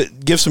I'll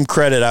give some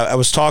credit. I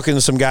was talking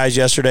to some guys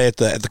yesterday at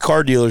the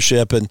car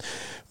dealership, and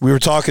we were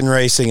talking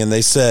racing, and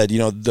they said, you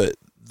know, the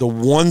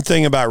one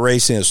thing about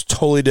racing is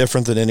totally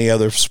different than any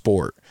other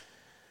sport.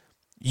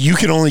 You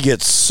can only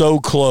get so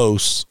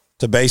close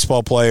to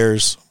baseball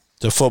players,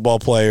 to football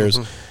players.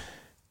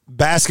 Mm-hmm.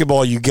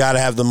 Basketball, you got to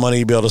have the money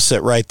to be able to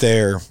sit right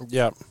there.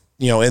 Yeah.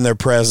 You know, in their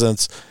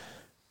presence.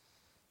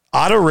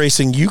 Auto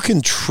racing, you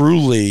can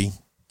truly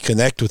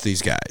connect with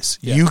these guys.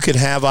 Yeah. You can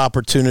have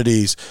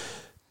opportunities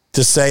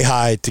to say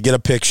hi, to get a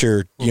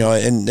picture, you know,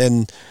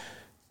 and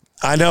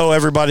I know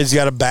everybody's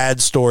got a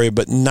bad story,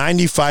 but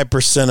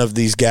 95% of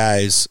these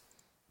guys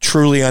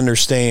truly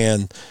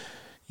understand,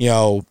 you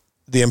know,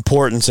 the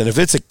importance. And if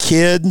it's a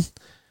kid,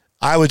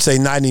 I would say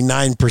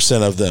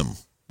 99% of them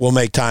will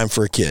make time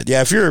for a kid.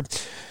 Yeah, if you're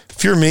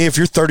me, if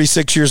you're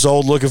 36 years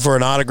old looking for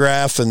an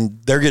autograph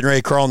and they're getting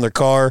ready to crawl in their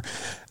car,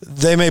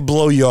 they may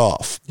blow you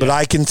off. But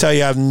I can tell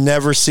you I've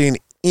never seen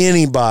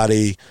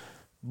anybody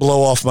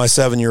blow off my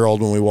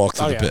 7-year-old when we walk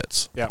through the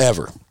pits. Yeah.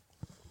 Ever.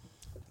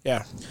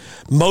 Yeah.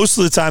 Most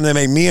of the time they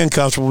make me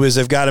uncomfortable because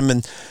they've got them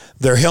in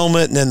their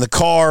helmet and in the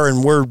car,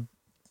 and we're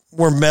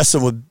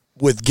messing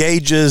with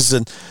gauges,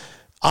 and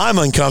I'm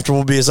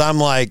uncomfortable because I'm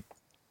like,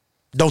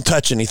 don't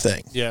touch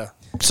anything. Yeah.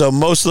 So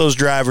most of those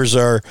drivers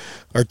are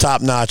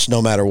top notch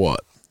no matter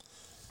what.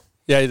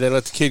 Yeah, they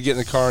let the kid get in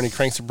the car and he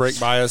cranks the brake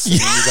by us, and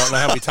you don't know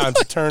how many times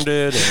he turned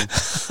it.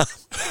 And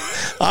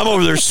I'm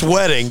over there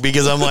sweating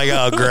because I'm like,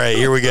 oh, great,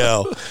 here we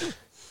go.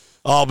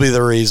 I'll be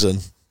the reason.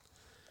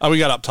 We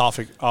got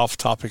off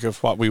topic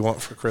of what we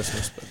want for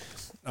Christmas.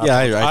 But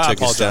I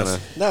took us down.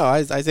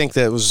 I think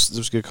that was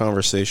a good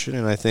conversation,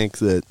 and I think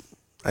that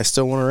I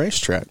still want a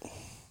racetrack.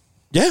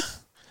 Yeah.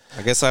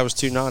 I guess I was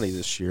too naughty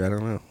this year. I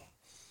don't know.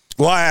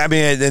 Well, I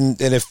mean,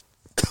 and if,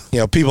 you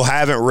know, people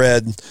haven't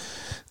read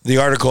the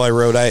article I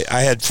wrote,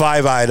 I had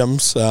 5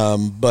 items,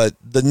 but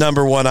the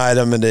number one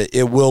item, and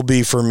it will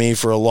be for me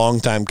for a long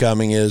time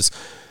coming, is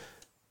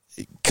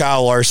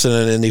Kyle Larson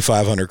in an Indy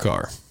 500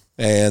 car.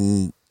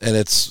 And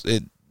it's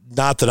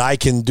not that I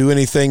can do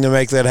anything to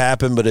make that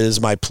happen, but it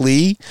is my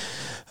plea.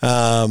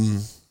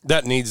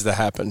 That needs to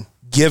happen.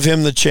 Give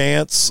him the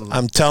chance. Mm-hmm.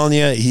 I'm telling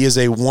you, he is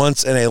a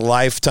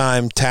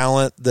once-in-a-lifetime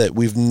talent that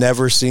we've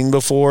never seen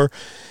before.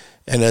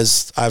 And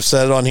as I've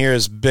said it on here,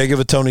 as big of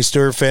a Tony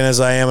Stewart fan as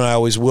I am, and I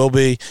always will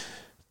be,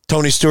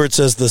 Tony Stewart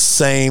says the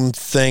same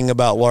thing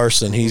about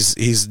Larson.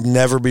 He's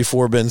never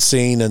before been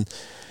seen, and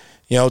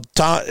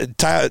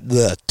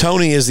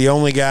Tony is the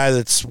only guy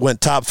that's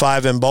went top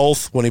 5 in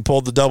both when he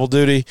pulled the double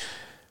duty.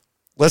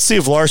 Let's see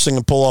if Larson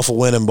can pull off a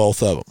win in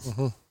both of them.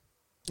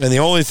 Mm-hmm. And the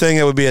only thing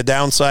that would be a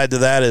downside to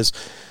that is,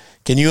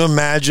 can you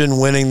imagine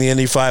winning the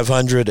Indy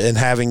 500 and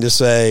having to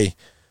say,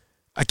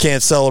 I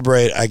can't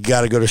celebrate, I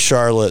got to go to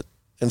Charlotte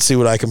and see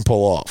what I can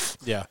pull off?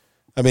 Yeah.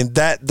 I mean,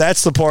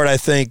 that's the part I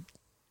think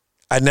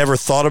I never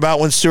thought about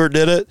when Stewart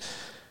did it.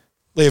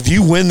 Like, if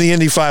you win the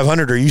Indy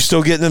 500, are you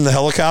still getting in the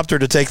helicopter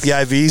to take the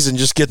IVs and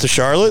just get to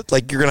Charlotte?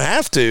 Like, you're going to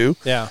have to.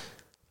 Yeah.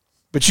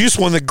 But you just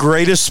won the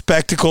greatest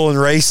spectacle in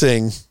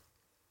racing.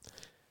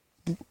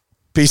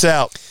 Peace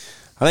out.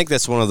 I think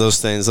that's one of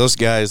those things. Those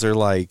guys are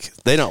like,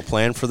 they don't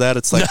plan for that.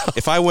 It's like,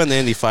 if I win the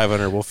Indy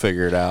 500, we'll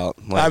figure it out.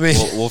 Like, I mean,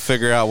 we'll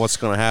figure out what's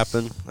going to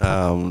happen.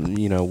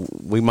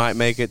 We might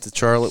make it to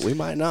Charlotte. We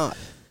might not.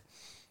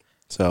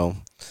 So,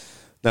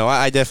 no,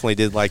 I definitely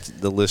did like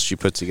the list you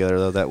put together,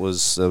 though. That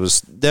was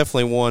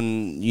definitely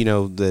one,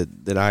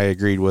 that I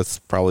agreed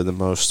with probably the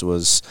most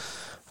was,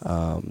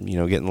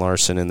 getting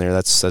Larson in there.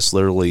 That's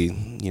literally,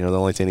 the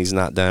only thing he's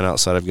not done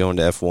outside of going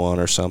to F1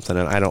 or something.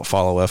 And I don't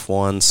follow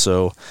F1,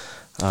 so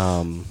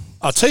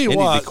I'll tell you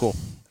what. Cool.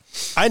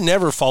 I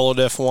never followed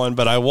F1,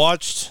 but I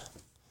watched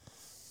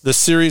the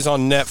series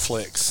on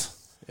Netflix.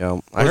 Yeah,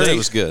 I heard it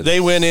was good. They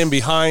went in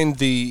behind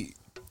the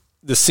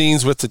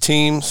scenes with the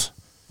teams.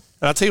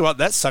 And I'll tell you what,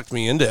 that sucked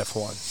me into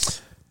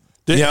F1.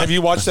 Have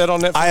you watched that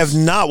on Netflix? I have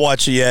not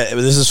watched it yet.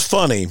 This is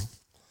funny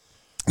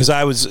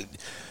because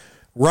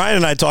Ryan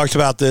and I talked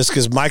about this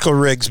because Michael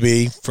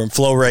Rigsby from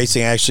Flow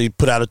Racing actually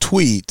put out a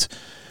tweet.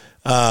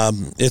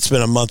 It's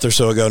been a month or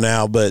so ago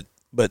now, but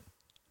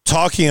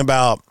talking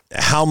about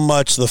how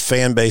much the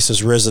fan base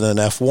has risen in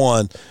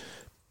F1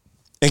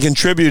 and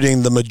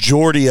contributing the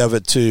majority of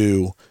it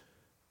to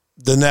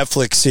the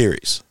Netflix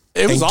series.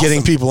 It was getting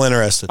awesome. People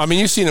interested. I mean,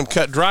 you've seen them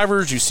cut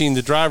drivers. You've seen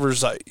the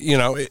drivers.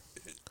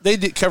 They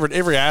covered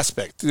every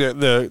aspect.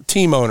 The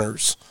team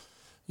owners,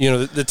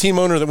 the team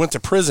owner that went to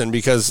prison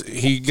because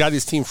he got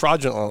his team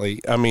fraudulently.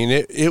 I mean,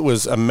 it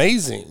was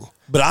amazing.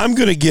 But I'm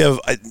going to give.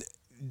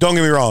 Don't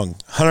get me wrong,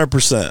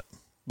 100%.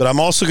 But I'm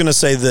also going to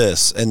say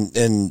this,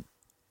 and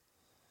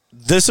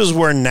this is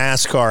where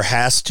NASCAR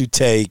has to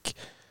take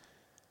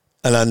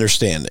an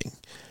understanding.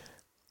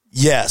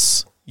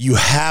 Yes. You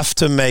have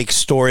to make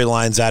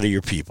storylines out of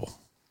your people.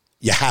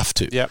 You have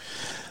to. Yep.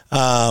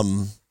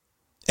 And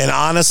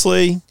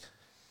honestly,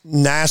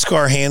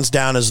 NASCAR hands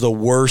down is the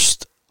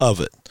worst of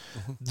it.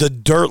 Mm-hmm. The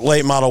dirt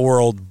late model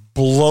world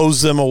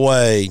blows them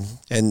away,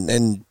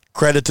 and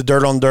credit to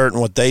Dirt on Dirt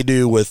and what they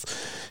do with,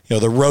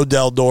 the Road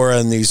Del Dora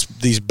and these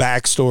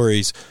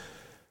backstories.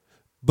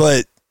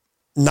 But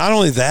not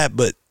only that,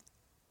 but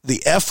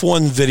the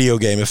F1 video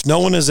game. If no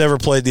one has ever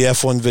played the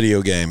F1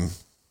 video game,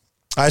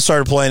 I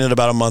started playing it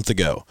about a month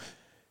ago.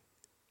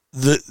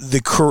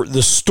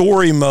 The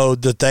story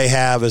mode that they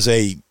have as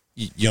a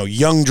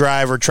young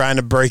driver trying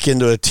to break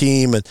into a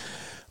team and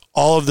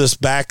all of this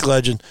back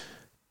legend,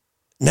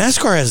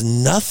 NASCAR has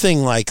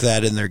nothing like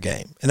that in their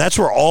game. And that's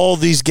where all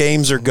these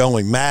games are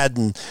going.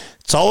 Madden,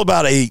 it's all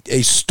about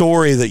a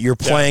story that you're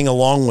playing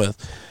along with.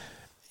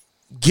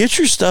 Get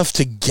your stuff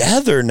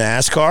together,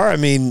 NASCAR. I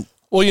mean,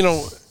 well,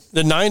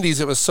 the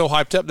 90s, it was so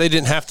hyped up, they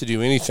didn't have to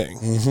do anything.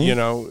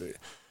 Mm-hmm.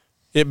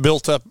 It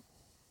built up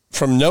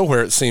from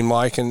nowhere, it seemed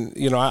like. And,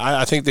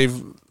 I think they've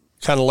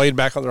kind of laid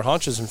back on their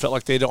haunches and felt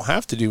like they don't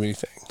have to do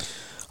anything.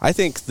 I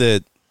think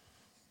that,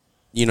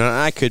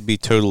 I could be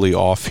totally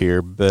off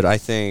here, but I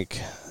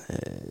think,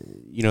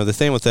 the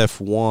thing with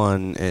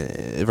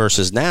F1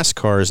 versus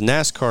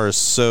NASCAR is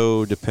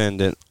so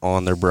dependent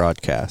on their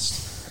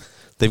broadcast.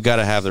 They've got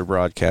to have their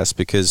broadcast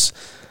because,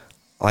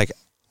 like,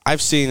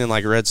 I've seen in,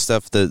 like, read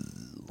stuff that,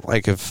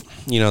 like, if,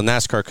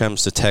 NASCAR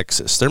comes to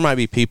Texas, there might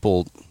be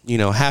people,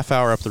 half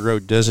hour up the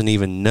road doesn't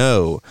even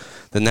know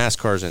the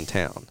NASCAR's in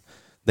town.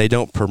 They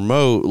don't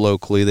promote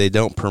locally. They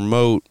don't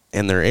promote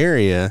in their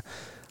area.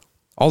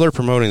 All they're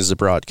promoting is the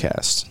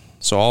broadcast.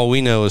 So all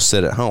we know is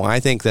sit at home. I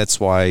think that's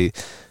why,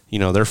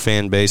 their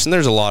fan base, and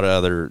there's a lot of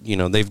other,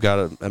 they've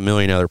got a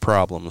million other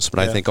problems, but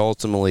I think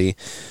ultimately,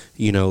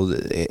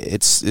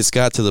 it's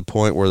got to the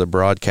point where the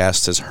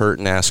broadcast has hurt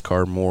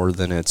NASCAR more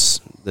than it's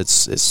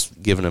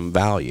given them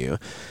value.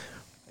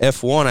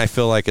 F1, I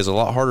feel like, is a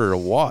lot harder to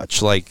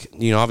watch. Like,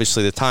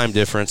 obviously the time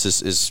difference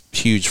is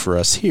huge for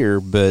us here,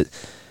 but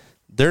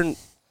they're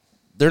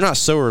not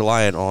so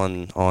reliant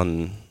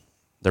on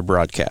their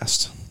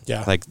broadcast.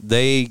 Yeah. Like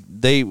the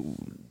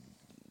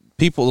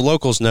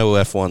locals know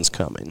F1's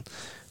coming.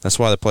 That's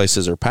why the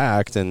places are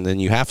packed, and then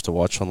you have to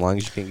watch online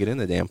because you can't get in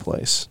the damn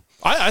place.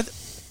 I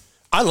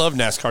love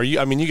NASCAR.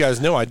 You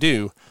guys know I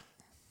do.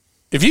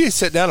 If you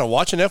sit down and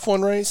watch an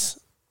F1 race,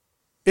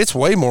 it's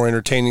way more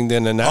entertaining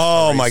than a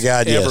NASCAR race my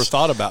God, ever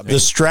thought about being. The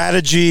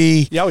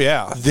strategy. Oh,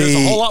 yeah. There's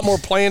a whole lot more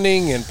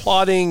planning and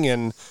plotting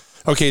and,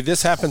 okay,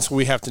 this happens,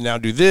 we have to now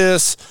do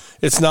this.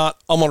 It's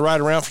not, I'm going to ride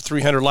around for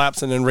 300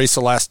 laps and then race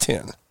the last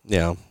 10.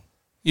 Yeah.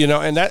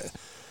 And that,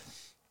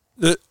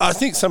 I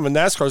think some of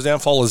NASCAR's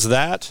downfall is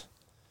that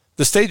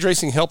the stage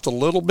racing helped a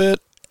little bit,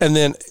 and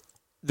then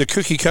the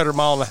cookie cutter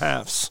mile and a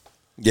halves.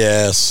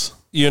 Yes.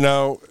 You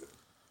know,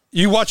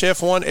 you watch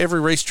F1, every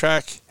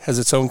racetrack has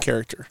its own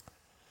character.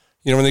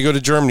 You know, when they go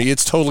to Germany,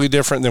 it's totally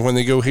different than when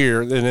they go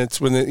here. And it's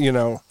when they, you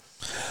know.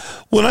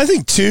 Well, and I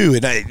think too,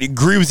 and I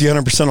agree with you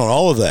 100% on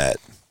all of that.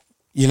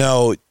 You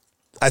know,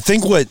 I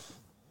think what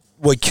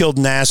killed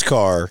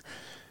NASCAR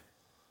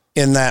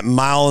in that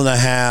mile and a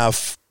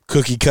half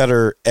cookie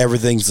cutter,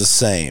 everything's the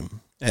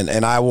same. And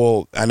I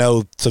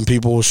know some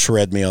people will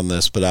shred me on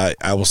this, but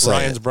I will say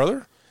Ryan's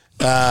brother?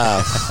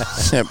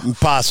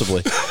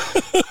 Possibly.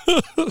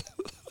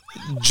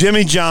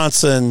 Jimmy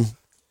Johnson,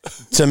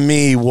 to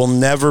me, will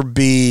never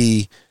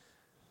be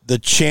the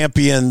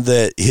champion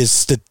that his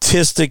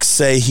statistics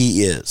say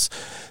he is,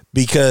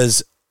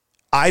 because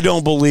I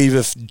don't believe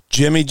if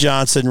Jimmy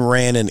Johnson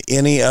ran in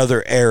any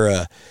other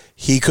era,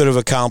 he could have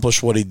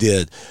accomplished what he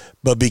did.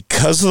 But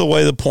because of the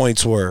way the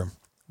points were,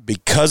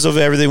 because of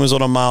everything was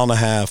on a mile and a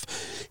half,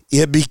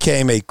 it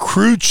became a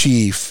crew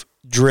chief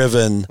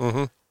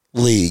driven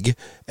league.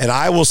 And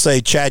I will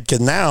say Chad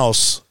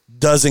Knaus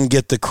doesn't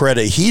get the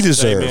credit he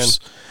deserves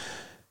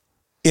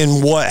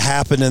in what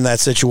happened in that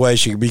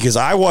situation, because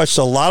I watched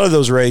a lot of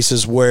those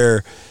races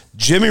where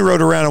Jimmy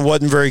rode around and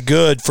wasn't very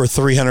good for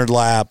 300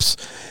 laps,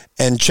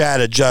 and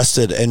Chad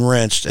adjusted and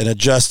wrenched and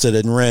adjusted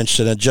and wrenched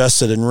and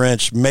adjusted and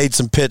wrenched, made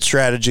some pit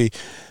strategy.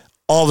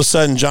 All of a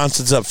sudden,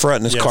 Johnson's up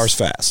front and his car's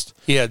fast.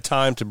 He had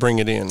time to bring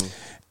it in.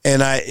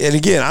 And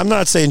again, I'm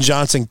not saying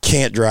Johnson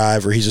can't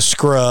drive or he's a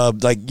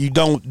scrub. Like, you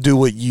don't do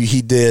what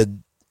he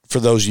did for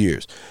those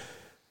years.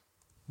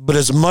 But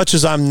as much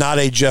as I'm not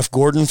a Jeff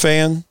Gordon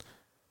fan,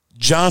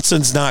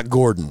 Johnson's not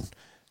Gordon.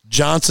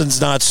 Johnson's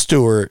not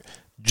Stewart.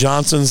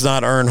 Johnson's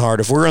not Earnhardt.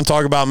 If we're going to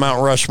talk about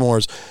Mount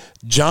Rushmores,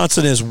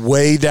 Johnson is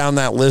way down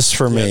that list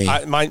for me.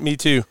 Me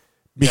too.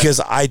 Because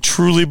I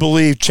truly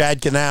believe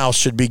Chad Knaus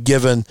should be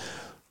given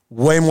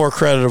way more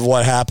credit of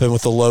what happened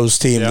with the Lowe's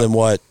team than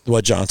what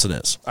Johnson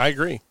is. I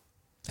agree.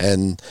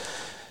 And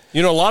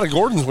you know, a lot of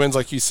Gordon's wins,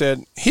 like you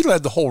said, he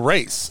led the whole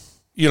race,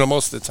 you know,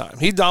 most of the time.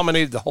 He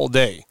dominated the whole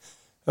day.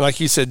 And like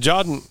you said,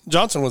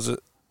 Johnson was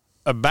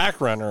a back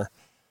runner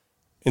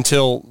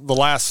until the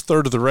last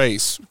third of the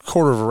race,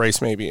 quarter of a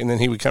race maybe, and then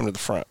he would come to the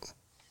front.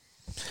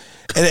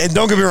 And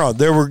don't get me wrong,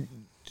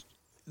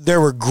 there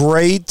were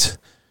great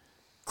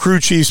crew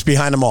chiefs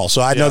behind them all,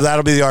 so I know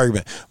that'll be the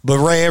argument. But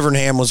Ray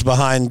Evernham was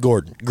behind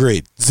Gordon,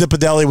 agreed.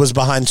 Zipadelli was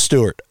behind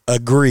Stewart,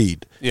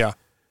 agreed. Yeah.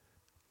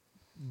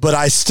 But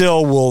I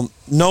still will,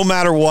 no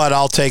matter what,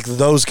 I'll take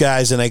those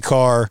guys in a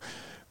car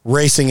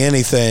racing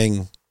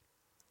anything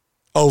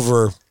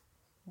over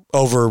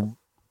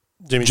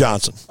Jimmy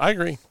Johnson. I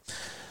agree.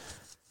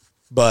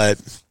 But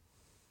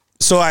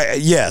so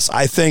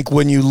I think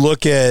when you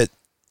look at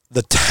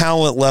the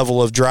talent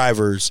level of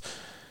drivers,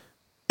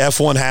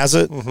 F1 has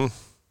it.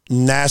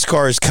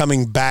 NASCAR is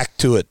coming back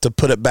to it to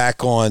put it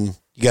back on.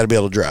 You got to be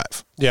able to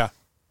drive. Yeah.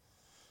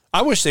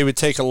 I wish they would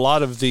take a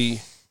lot of the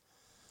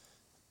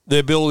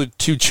ability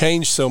to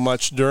change so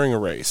much during a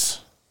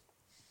race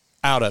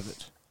out of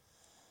it.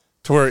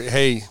 To where,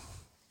 hey,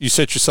 you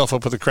set yourself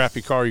up with a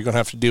crappy car, you're going to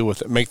have to deal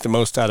with it. Make the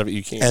most out of it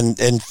you can.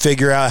 And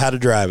figure out how to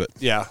drive it.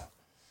 Yeah.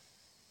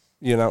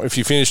 You know, if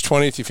you finish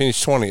 20th, you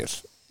finish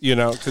 20th. You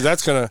know, because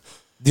that's going to...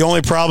 The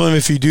only problem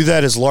if you do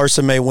that is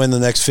Larson may win the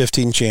next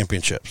 15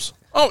 championships.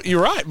 Oh,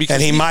 you're right. Because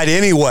and he might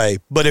anyway.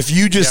 But if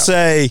you just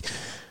say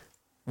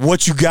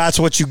what you got's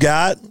what you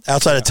got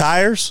outside of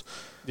tires,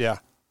 I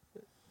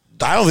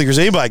don't think there's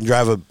anybody can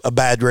drive a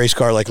bad race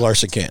car like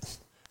Larson can.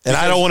 And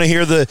I don't want to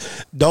hear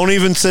don't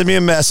even send me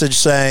a message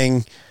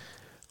saying,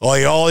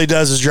 all he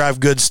does is drive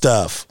good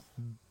stuff.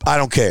 I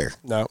don't care.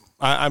 No,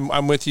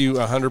 I'm with you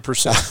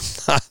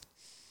 100%.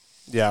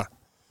 Yeah.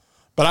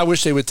 But I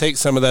wish they would take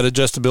some of that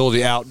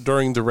adjustability out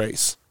during the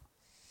race.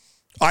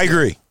 I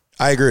agree.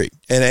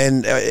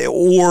 And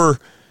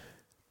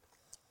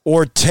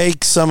or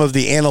take some of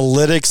the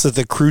analytics that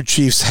the crew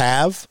chiefs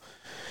have.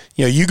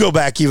 You know, you go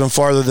back even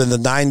farther than the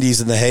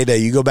 90s and the heyday.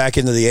 You go back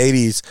into the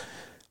 80s.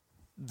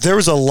 There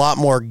was a lot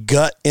more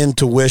gut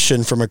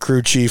intuition from a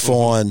crew chief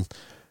on,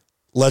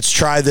 let's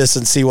try this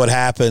and see what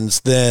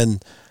happens,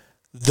 than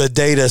the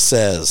data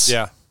says,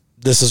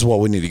 this is what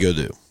we need to go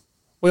do.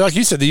 Well, like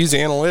you said, they use the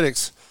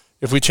analytics.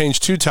 If we change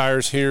 2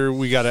 tires here,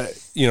 we got a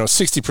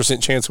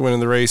 60% chance of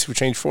winning the race. If we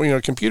change 4,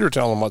 computer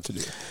tell them what to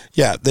do.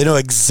 Yeah, they know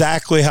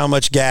exactly how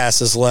much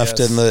gas is left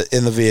in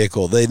the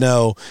vehicle. They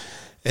know,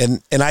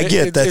 and I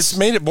get that. It's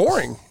made it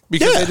boring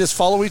because they just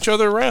follow each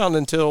other around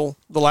until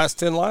the last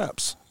 10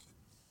 laps.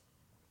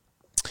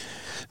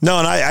 No,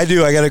 and I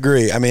do. I got to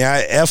agree. I mean,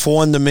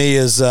 F1 to me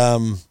is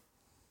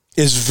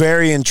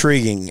very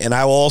intriguing, and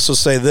I will also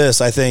say this: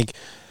 I think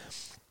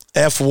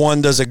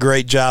F1 does a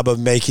great job of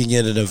making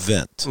it an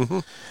event,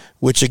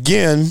 which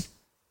again,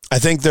 I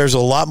think there's a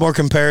lot more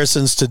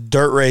comparisons to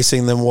dirt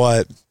racing than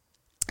what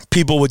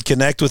people would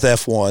connect with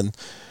F1.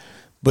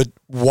 But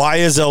why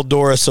is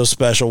Eldora so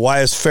special? Why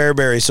is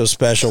Fairbury so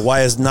special?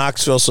 Why is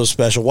Knoxville so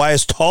special? Why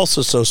is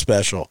Tulsa so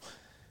special?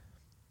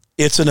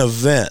 It's an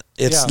event.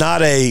 It's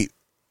not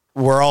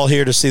we're all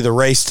here to see the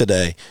race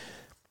today.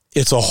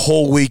 It's a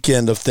whole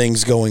weekend of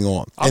things going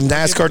on. And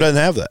NASCAR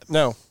doesn't have that.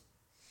 No.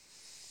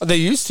 They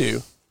used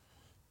to.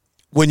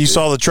 When you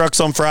saw the trucks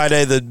on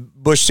Friday, the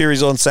Busch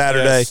Series on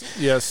Saturday,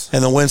 yes,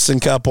 and the Winston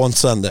Cup on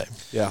Sunday.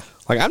 Yeah.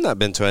 Like, I've not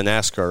been to a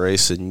NASCAR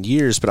race in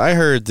years, but I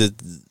heard that,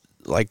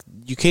 like,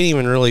 you can't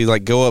even really,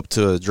 like, go up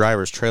to a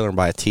driver's trailer and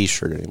buy a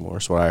T-shirt anymore.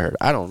 That's what I heard.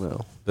 I don't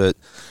know. But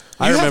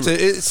I remember.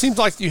 It seems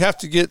like you have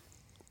to get,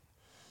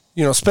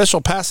 special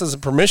passes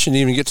and permission to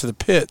even get to the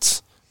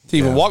pits to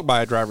even walk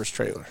by a driver's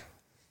trailer.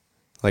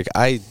 Like,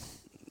 I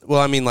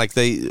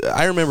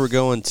remember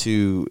going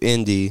to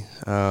Indy.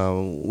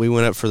 We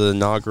went up for the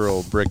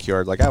inaugural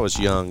Brickyard. Like, I was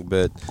young,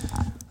 but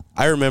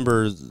I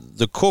remember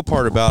the cool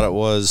part about it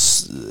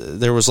was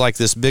there was like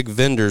this big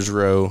vendors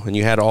row, and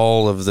you had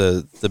all of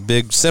the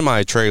big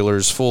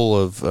semi-trailers full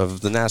of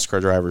the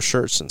NASCAR driver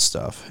shirts and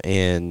stuff.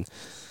 And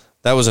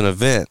that was an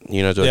event,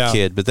 to a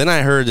kid. But then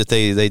I heard that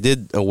they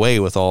did away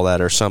with all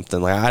that or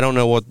something. Like, I don't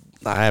know what,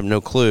 I have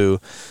no clue.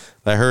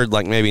 I heard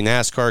like maybe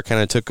NASCAR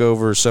kind of took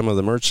over some of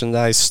the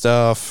merchandise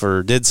stuff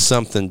or did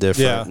something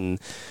different, and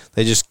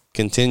they just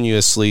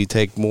continuously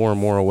take more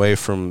and more away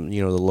from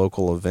the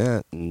local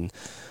event. And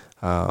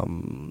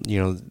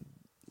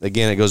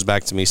again, it goes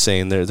back to me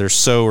saying they're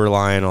so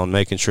reliant on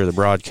making sure the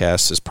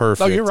broadcast is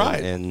perfect. Oh, you're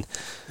right. And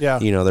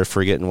they're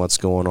forgetting what's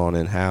going on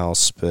in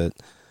house. But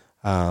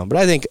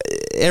I think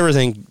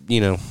everything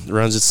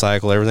runs its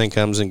cycle. Everything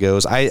comes and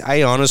goes.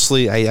 I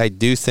honestly I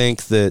do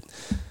think that.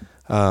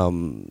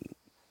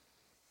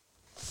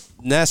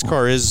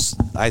 NASCAR is,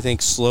 I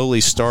think,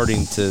 slowly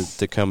starting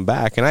to come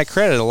back, and I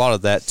credit a lot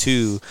of that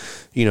to,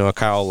 a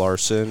Kyle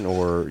Larson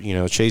or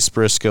Chase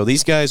Briscoe.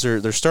 These guys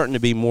they're starting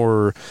to be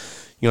more,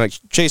 like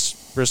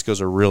Chase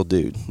Briscoe's a real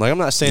dude. Like, I'm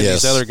not saying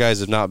these other guys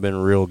have not been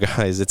real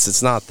guys.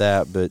 It's not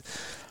that, but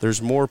there's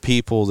more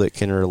people that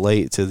can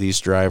relate to these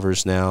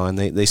drivers now, and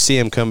they see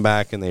them come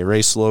back and they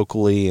race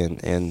locally,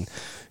 and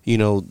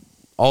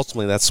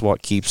ultimately that's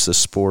what keeps the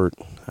sport,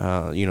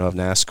 of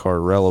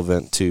NASCAR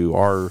relevant to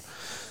our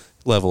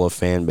level of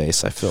fan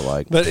base, I feel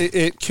like. But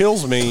it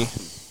kills me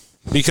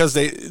because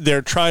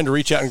they're trying to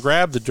reach out and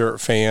grab the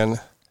dirt fan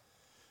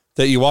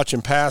that you watch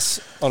him pass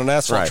on an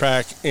asphalt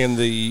track, and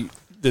the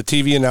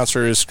TV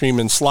announcer is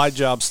screaming slide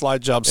job,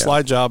 slide job,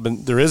 slide job,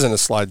 and there isn't a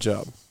slide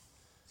job.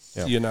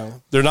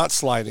 They're not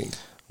sliding.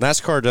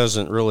 NASCAR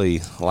doesn't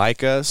really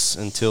like us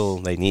until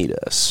they need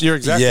us. You're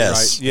exactly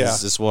right. Yeah,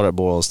 this is what it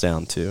boils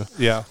down to.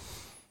 Yeah,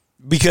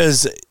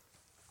 because.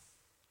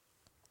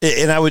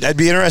 And I'd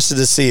be interested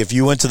to see if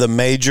you went to the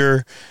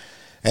major,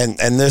 and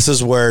this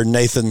is where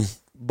Nathan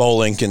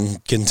Bowling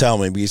can tell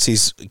me, because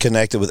he's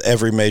connected with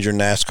every major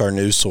NASCAR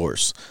news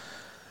source.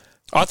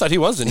 I thought he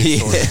was the news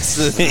source. He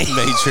is the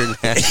major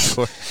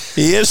NASCAR.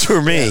 He is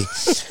for me.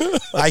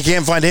 I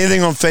can't find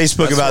anything on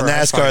Facebook about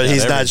NASCAR that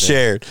he's not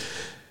shared.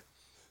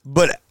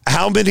 But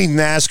how many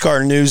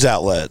NASCAR news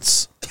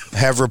outlets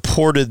have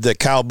reported that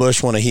Kyle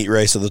Busch won a heat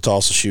race at the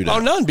Tulsa Shootout? Oh,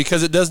 none,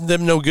 because it does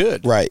them no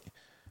good. Right.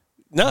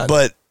 None.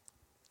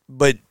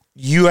 But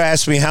you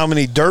asked me how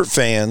many dirt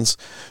fans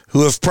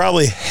who have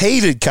probably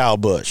hated Kyle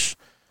Busch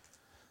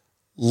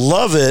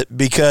love it,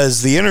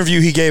 because the interview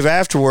he gave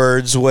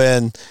afterwards,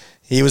 when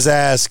he was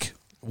asked,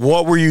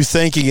 what were you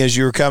thinking as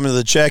you were coming to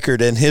the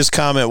checkered? And his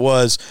comment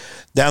was,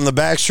 down the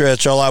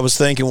backstretch, all I was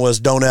thinking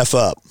was, don't F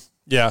up.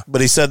 Yeah.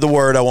 But he said the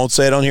word. I won't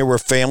say it on here. We're a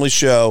family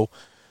show.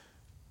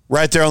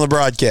 Right there on the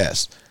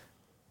broadcast.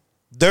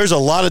 There's a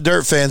lot of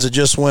dirt fans that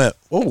just went,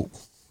 oh.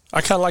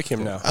 I kind of like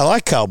him now. I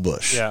like Kyle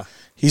Busch. Yeah.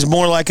 He's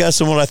more like us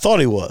than what I thought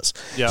he was.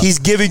 Yeah. He's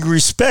giving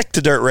respect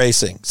to dirt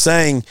racing,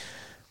 saying,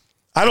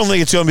 I don't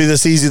think it's going to be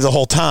this easy the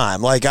whole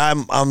time. Like,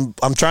 I'm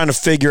trying to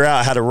figure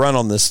out how to run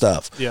on this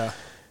stuff. Yeah.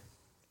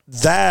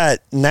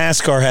 That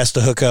NASCAR has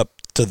to hook up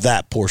to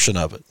that portion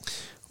of it.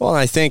 Well,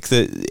 I think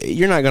that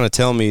you're not going to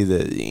tell me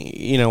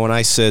that, when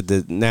I said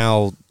that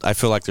now I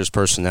feel like there's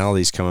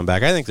personalities coming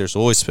back, I think there's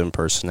always been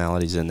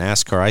personalities in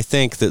NASCAR. I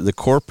think that the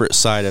corporate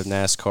side of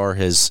NASCAR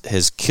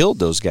has killed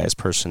those guys'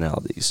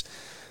 personalities.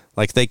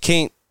 Like, they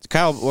can't,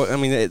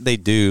 they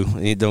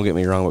do, don't get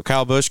me wrong, but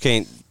Kyle Busch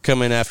can't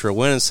come in after a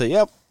win and say,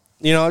 yep,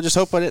 I just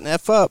hope I didn't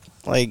F up.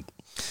 Like,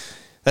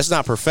 that's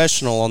not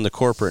professional on the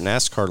corporate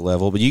NASCAR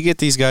level, but you get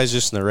these guys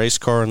just in the race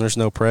car and there's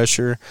no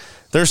pressure.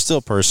 There's still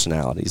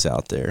personalities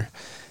out there.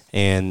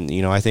 And,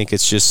 I think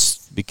it's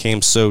just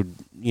became so,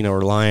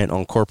 reliant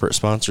on corporate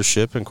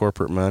sponsorship and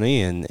corporate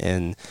money,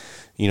 and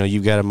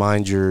you've got to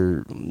mind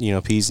your,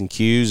 P's and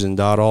Q's and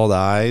dot all the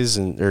I's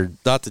or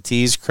dot the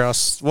T's,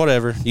 cross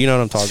whatever. You know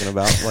what I'm talking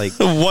about? Like,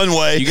 one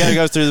way. You got to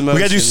go through the motions.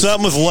 We got to do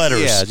something with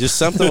letters. Yeah, just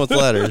something with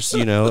letters,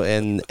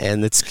 and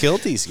it's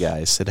killed these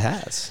guys. It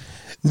has.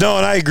 No,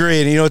 and I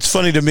agree. And, it's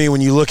funny to me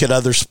when you look at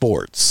other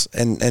sports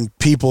and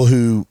people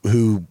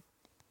who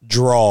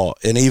draw,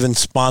 and even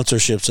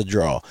sponsorships that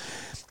draw.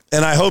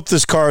 And I hope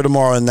this car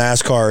tomorrow in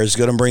NASCAR is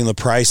going to bring the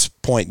price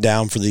point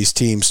down for these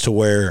teams to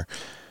where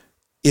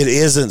it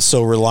isn't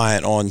so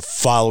reliant on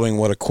following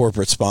what a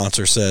corporate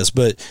sponsor says.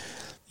 But,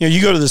 you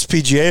go to this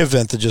PGA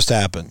event that just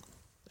happened,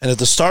 And at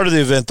the start of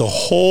the event, the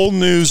whole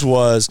news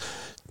was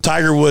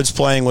Tiger Woods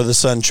playing with his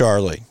son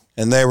Charlie,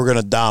 and they were going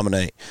to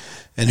dominate.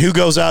 And who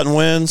goes out and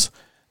wins?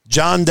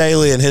 John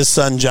Daly and his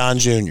son John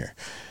Jr.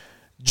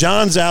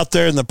 John's out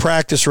there in the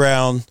practice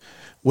round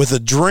with a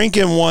drink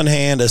in one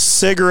hand, a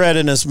cigarette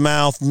in his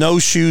mouth, no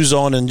shoes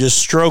on, and just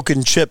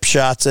stroking chip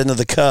shots into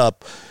the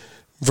cup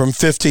from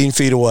 15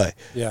 feet away.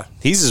 Yeah.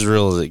 He's as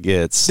real as it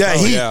gets.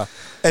 Yeah,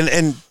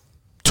 and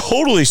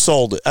totally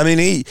sold it. I mean,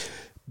 he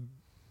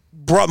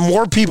brought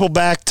more people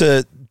back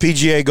to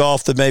PGA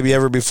golf than maybe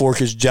ever before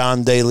because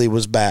John Daly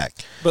was back.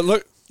 But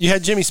look, you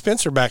had Jimmy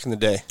Spencer back in the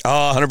day.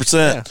 Oh, 100%.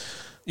 Yeah.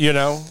 You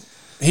know,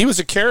 he was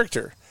a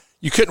character.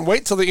 You couldn't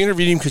wait till they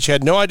interviewed him because you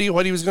had no idea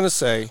what he was going to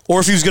say. Or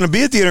if he was going to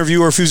be at the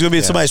interview or if he was going to be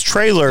at somebody's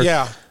trailer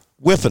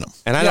whipping him.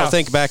 And I don't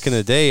think back in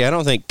the day, I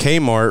don't think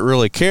Kmart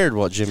really cared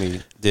what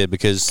Jimmy did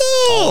because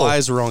all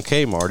eyes were on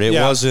Kmart. It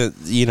wasn't,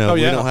 we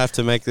don't have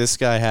to make this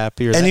guy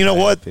happy. Or and you know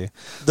what? Happy.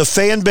 The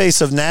fan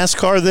base of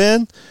NASCAR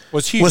then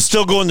was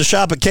still going to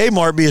shop at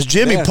Kmart because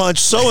Jimmy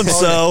punched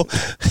so-and-so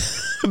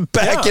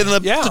back in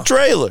the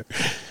trailer.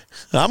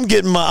 I'm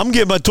getting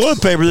my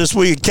toilet paper this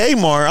week at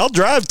Kmart. I'll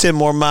drive 10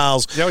 more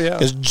miles.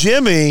 Because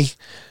Jimmy,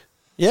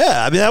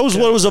 I mean that was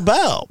what it was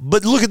about.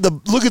 But look at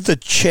the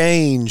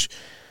change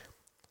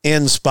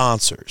in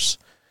sponsors.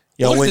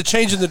 Look at the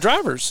change in the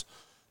drivers.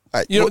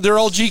 They're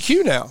all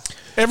GQ now.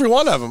 Every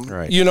one of them.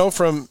 Right.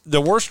 From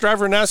the worst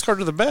driver in NASCAR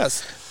to the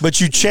best.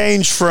 But you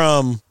change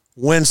from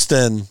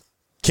Winston,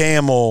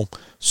 Camel,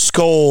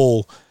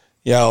 Skoal,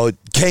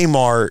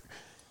 Kmart,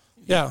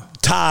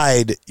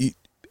 Tide,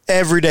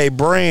 everyday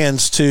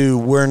brands to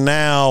we're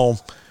now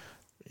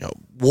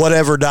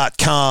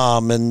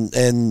whatever.com and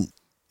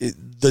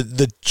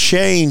the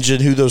change in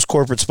who those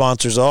corporate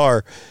sponsors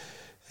are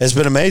has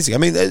been amazing. I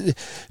mean,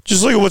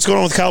 just look at what's going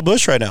on with Kyle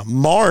Busch right now.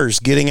 Mars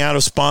getting out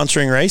of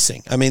sponsoring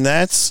racing. I mean,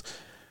 that's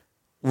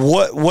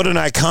what an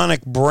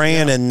iconic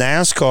brand in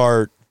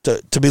NASCAR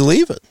to be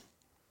leaving.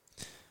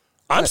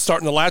 I'm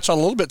starting to latch on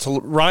a little bit to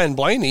Ryan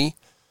Blaney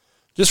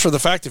just for the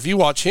fact if you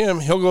watch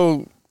him, he'll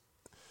go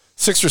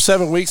 6 or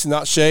 7 weeks and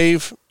not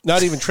shave,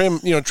 not even trim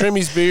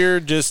his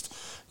beard, just,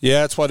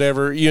 it's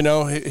whatever.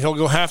 He'll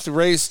go half the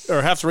race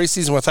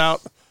season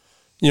without,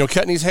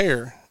 cutting his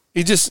hair.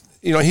 He just,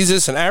 he's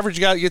just an average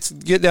guy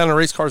that get down to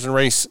race cars and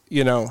race,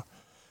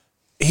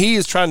 He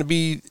is trying to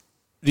be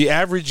the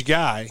average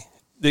guy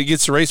that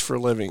gets to race for a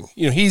living.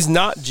 He's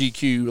not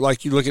GQ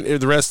like you look at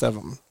the rest of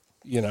them,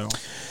 No,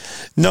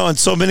 and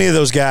so many of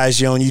those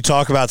guys, when you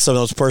talk about some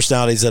of those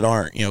personalities that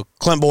aren't,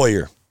 Clint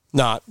Bowyer.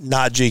 Not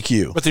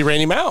GQ. But they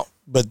ran him out.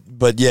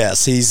 But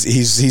yes,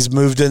 he's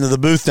moved into the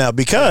booth now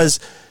because,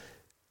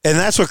 and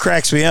that's what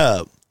cracks me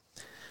up.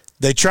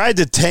 They tried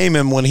to tame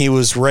him when he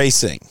was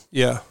racing.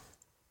 Yeah.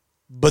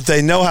 But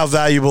they know how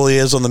valuable he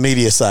is on the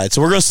media side.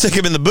 So we're going to stick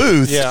him in the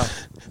booth. Yeah.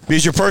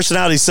 Because your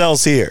personality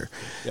sells here.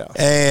 Yeah.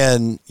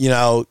 And,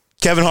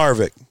 Kevin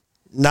Harvick,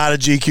 not a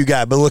GQ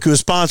guy, but look who his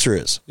sponsor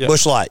is. Yeah.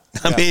 Busch Light.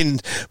 I mean,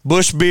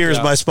 Busch Beer is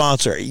my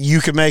sponsor. You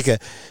can make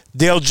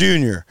Dale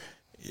Jr.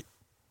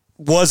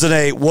 wasn't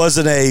a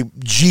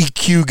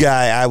GQ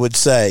guy, I would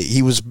say.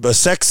 He was a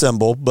sex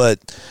symbol, but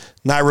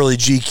not really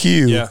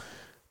GQ. Yeah.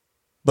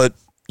 But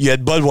you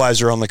had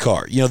Budweiser on the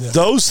car.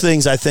 Those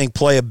things I think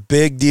play a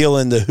big deal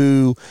into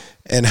who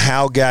and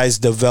how guys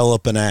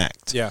develop and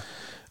act. Yeah.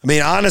 I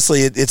mean,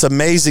 honestly, it's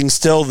amazing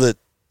still that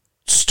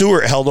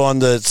Stewart held on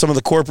to some of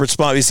the corporate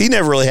sponsors. He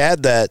never really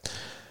had that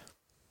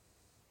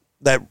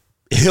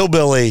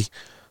hillbilly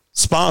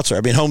sponsor.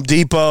 I mean, Home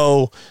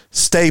Depot,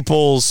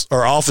 Staples,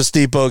 or Office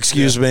Depot,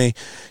 excuse me.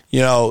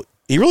 He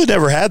really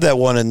never had that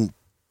one, and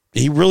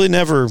he really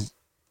never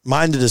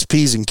minded his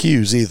P's and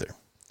Q's either.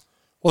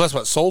 Well, that's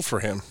what sold for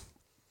him.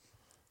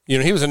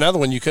 He was another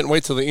one you couldn't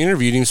wait till they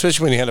interviewed him,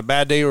 especially when he had a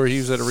bad day or he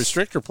was at a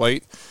restrictor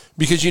plate,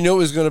 because it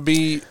was going to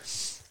be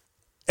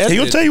edited. He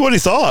will tell you what he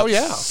thought. Oh,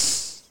 yeah.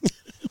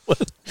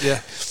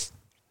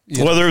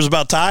 Yeah. Whether it was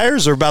about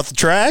tires or about the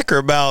track or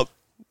about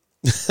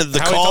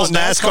the calls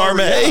NASCAR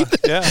made.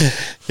 Yeah.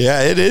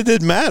 Yeah, it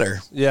didn't matter.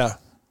 Yeah.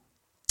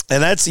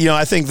 And that's,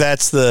 I think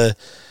that's the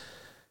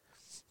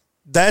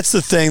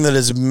thing that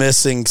is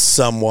missing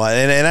somewhat.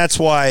 And that's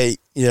why,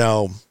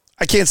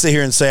 I can't sit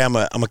here and say I'm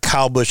a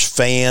Kyle Busch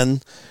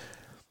fan,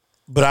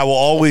 but I will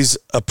always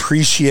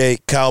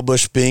appreciate Kyle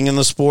Busch being in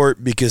the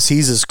sport because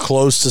he's as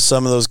close to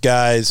some of those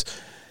guys.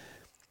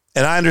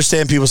 And I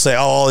understand people say,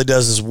 all he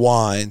does is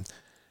whine.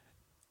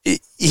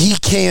 He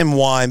can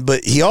whine,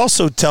 but he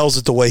also tells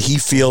it the way he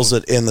feels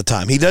it in the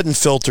time. He doesn't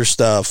filter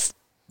stuff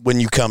when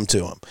you come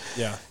to him.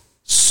 Yeah.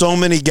 So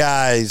many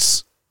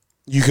guys,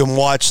 you can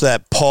watch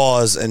that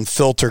pause and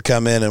filter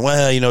come in and,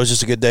 it's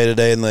just a good day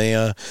today in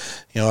the,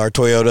 our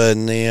Toyota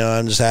and,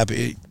 I'm just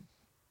happy.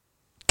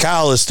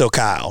 Kyle is still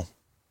Kyle.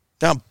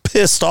 I'm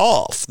pissed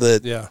off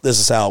that this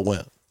is how it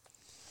went.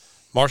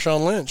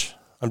 Marshawn Lynch.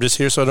 I'm just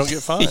here so I don't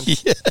get fined.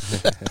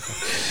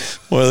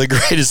 One of the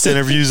greatest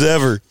interviews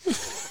ever.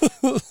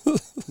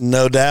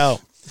 No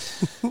doubt.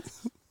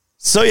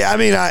 So, I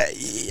mean, I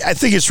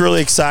think it's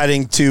really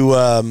exciting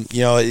to,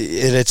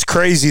 it's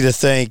crazy to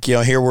think,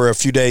 here we're a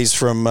few days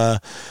from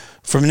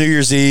from New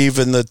Year's Eve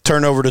and the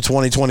turnover to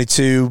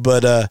 2022.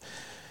 But,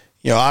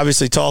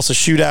 obviously Tulsa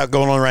shootout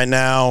going on right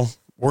now.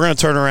 We're going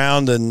to turn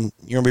around and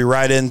you're going to be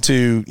right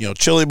into,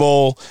 Chili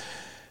Bowl.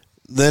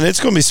 Then it's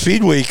going to be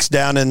Speed Weeks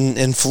down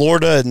in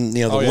Florida, and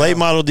the late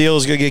model deal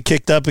is going to get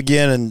kicked up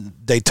again in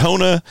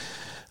Daytona.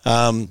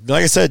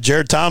 Like I said,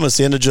 Jared Thomas,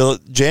 the end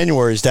of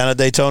January, is down at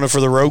Daytona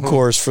for the road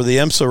course for the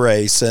IMSA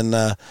race, and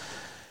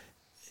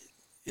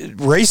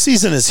race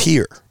season is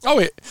here.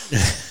 Oh,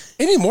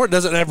 anymore it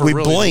doesn't ever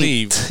really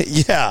leave.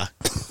 Yeah,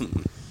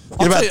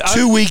 in about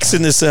 2 weeks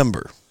in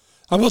December.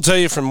 I will tell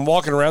you, from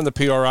walking around the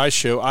PRI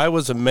show, I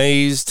was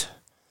amazed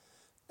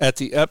at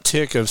the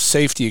uptick of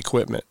safety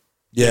equipment.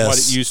 Yes. What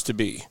it used to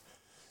be.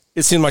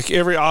 It seemed like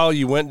every aisle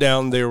you went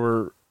down, there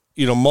were,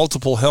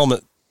 multiple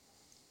helmet,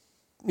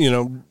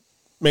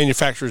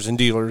 manufacturers and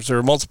dealers. There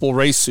were multiple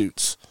race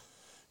suits.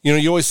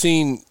 You always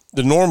seen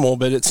the normal,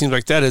 but it seems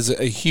like that is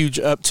a huge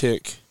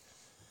uptick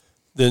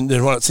than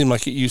what it seemed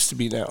like it used to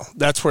be now.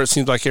 That's where it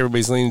seems like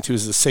everybody's leaning to,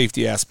 is the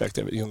safety aspect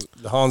of it,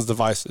 the Hans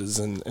devices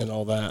and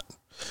all that.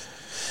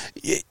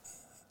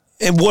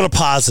 And what a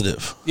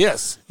positive.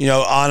 Yes.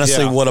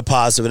 Honestly, what a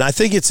positive. And I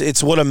think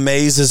it's what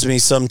amazes me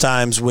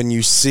sometimes when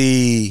you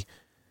see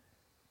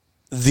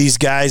these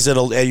guys at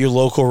your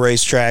local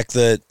racetrack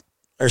that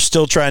are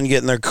still trying to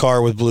get in their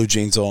car with blue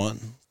jeans on,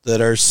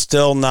 that are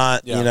still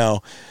not,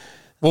 Well,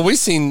 we've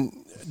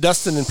seen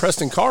Dustin and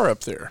Preston Carr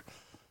up there,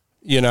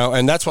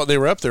 and that's what they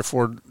were up there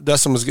for.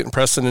 Dustin was getting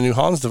Preston a new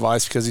Hans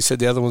device because he said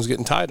the other one was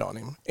getting tied on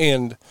him.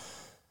 And,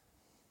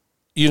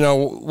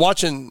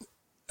 watching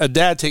a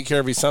dad take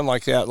care of his son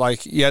like that,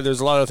 there's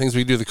a lot of things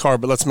we do to the car,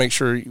 but let's make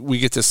sure we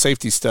get this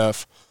safety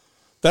stuff.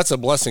 That's a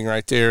blessing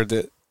right there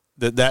that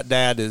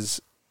dad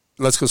is,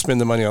 let's go spend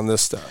the money on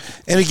this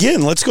stuff. And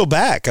again, let's go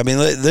back. I mean,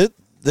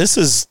 this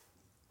is,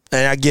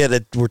 and I get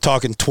it, we're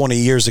talking 20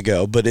 years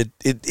ago, but it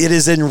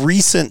is in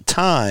recent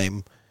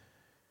time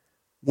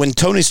when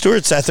Tony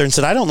Stewart sat there and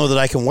said, I don't know that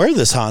I can wear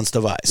this Hans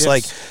device.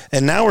 Yes.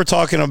 And now we're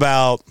talking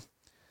about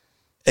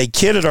a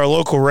kid at our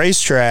local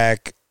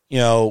racetrack,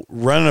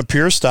 running a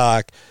pure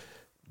stock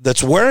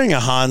that's wearing a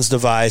Hans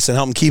device and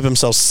helping keep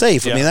himself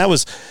safe. Yeah. I mean,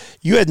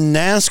 you had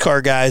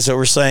NASCAR guys that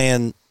were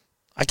saying,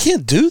 I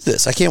can't do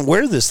this. I can't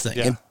wear this thing.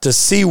 Yeah. And to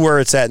see where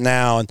it's at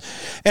now. And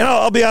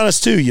I'll be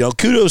honest too,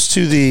 kudos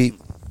to the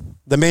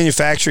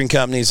manufacturing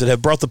companies that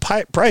have brought the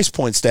price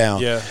points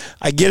down. Yeah.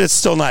 I get it's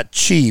still not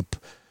cheap,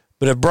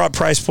 but have brought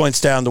price points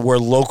down to where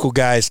local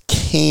guys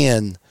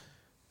can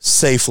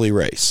safely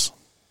race.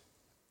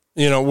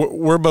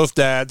 We're both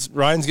dads.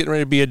 Ryan's getting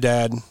ready to be a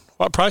dad.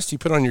 What price do you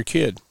put on your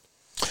kid?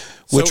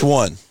 Which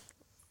one?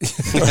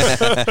 Because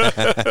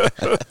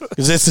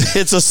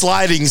it's a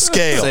sliding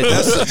scale.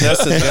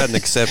 Dustin's got an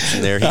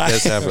exception there. He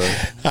does have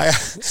a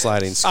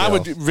sliding scale. I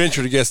would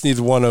venture to guess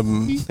neither one of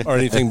them are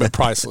anything but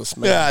priceless,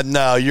 man. Yeah,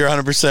 no, you're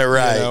 100%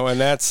 right. And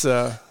that's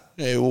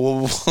Hey,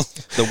 well,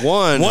 the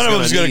one of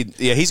them's going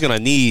to he's going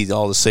to need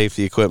all the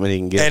safety equipment he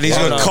can get. And he's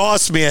going to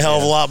cost me a hell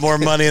of a lot more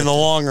money in the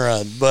long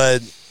run.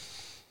 But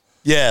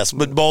yes,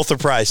 but both are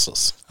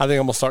priceless. I think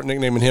I'm gonna start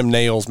nicknaming him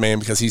Nails, man,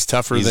 because he's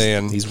tougher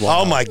than. He's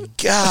wild. Oh my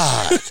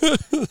God!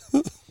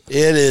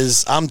 It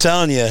is. I'm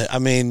telling you. I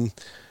mean,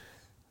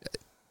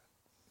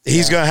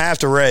 he's going to have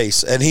to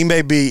race, and he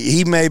may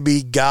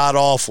be god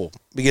awful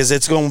because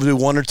it's going to do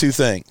one or two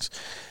things.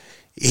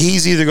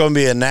 He's either going to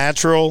be a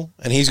natural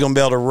and he's going to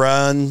be able to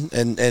run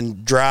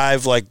and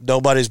drive like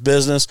nobody's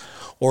business,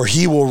 or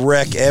he will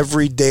wreck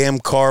every damn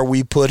car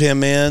we put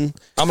him in.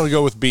 I'm going to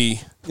go with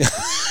B.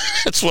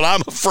 That's what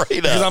I'm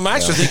afraid of. I'm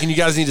actually thinking you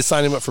guys need to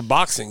sign him up for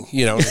boxing.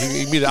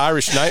 He'd be the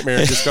Irish Nightmare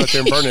and just go out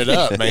there and burn it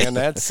up, man.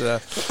 That's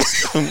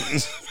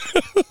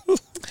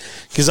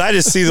because I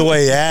just see the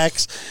way he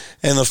acts,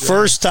 and the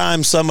first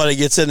time somebody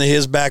gets into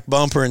his back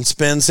bumper and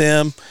spins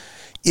him,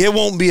 it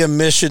won't be a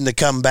mission to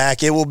come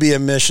back. It will be a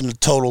mission to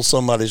total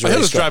somebody's race.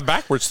 He'll just drive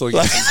backwards till he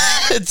gets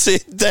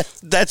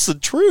that's the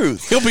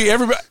truth. He'll be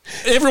every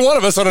one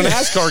of us on a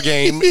NASCAR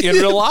game in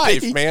real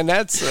life, man.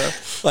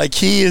 That's like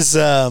he is.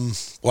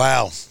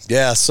 Wow.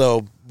 Yeah.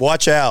 So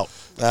watch out.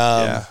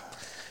 Love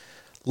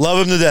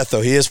him to death,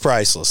 though. He is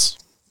priceless,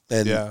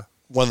 and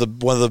one of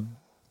the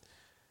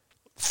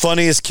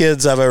funniest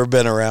kids I've ever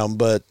been around.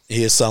 But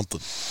he is something.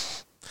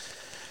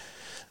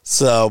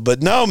 So,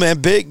 but no,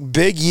 man,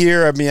 big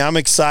year. I mean, I'm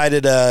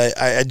excited.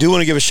 I do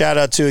want to give a shout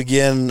out to,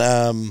 again,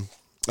 I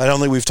don't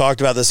think we've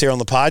talked about this here on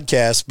the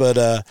podcast,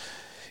 but,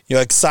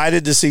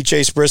 excited to see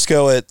Chase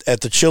Briscoe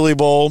at the Chili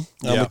Bowl.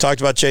 We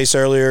talked about Chase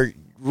earlier.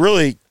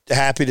 Really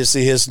happy to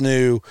see his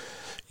new,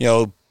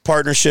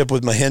 partnership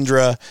with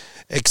Mahindra.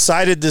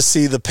 Excited to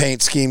see the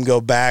paint scheme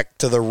go back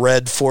to the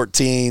red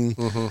 14.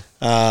 Mm-hmm.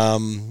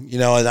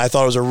 And I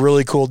thought it was a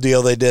really cool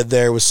deal they did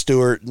there with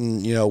Stewart,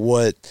 and,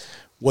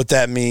 what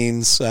that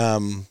means.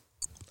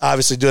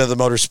 Obviously doing it at the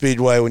Motor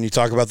Speedway when you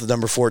talk about the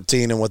number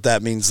 14 and what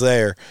that means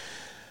there.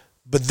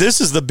 But this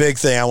is the big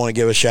thing I want to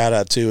give a shout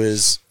out to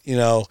is,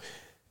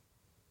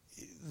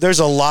 there's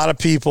a lot of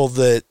people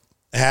that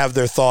have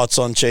their thoughts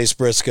on Chase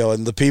Briscoe,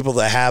 and the people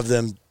that have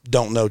them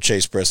don't know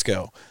Chase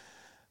Briscoe.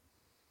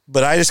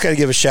 But I just got to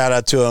give a shout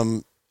out to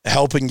him.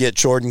 helping get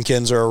Jordan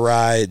Kinzer a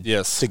ride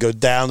Yes. to go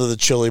down to the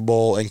Chili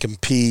Bowl and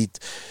compete.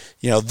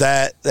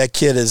 That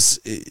kid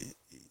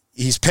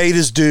he's paid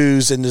his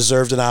dues and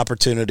deserved an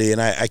opportunity.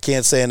 And I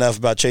can't say enough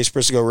about Chase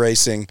Briscoe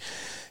Racing,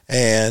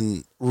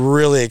 and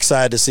really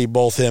excited to see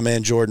both him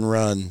and Jordan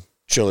run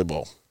Chili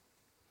Bowl.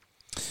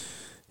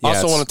 I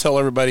also want to tell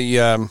everybody,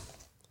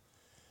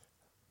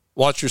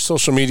 watch your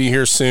social media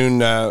here soon.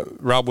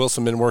 Rob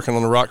Wilson been working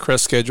on the Rock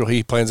Crest schedule.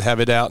 He plans to have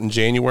it out in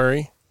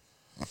January.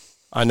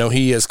 I know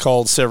he has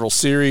called several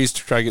series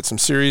to try to get some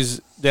series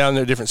down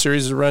there, different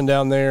series to run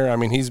down there. I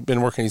mean, he's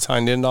been working his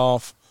hind end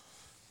off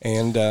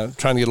and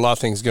trying to get a lot of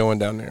things going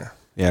down there.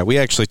 Yeah, we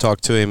actually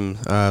talked to him.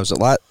 It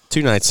was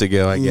 2 nights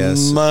ago, I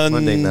guess.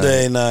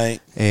 Monday night.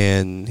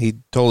 And he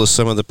told us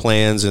some of the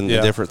plans and the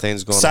different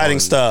things going on. Exciting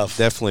stuff.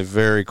 Definitely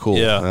very cool.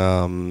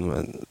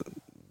 Yeah.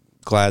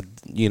 Glad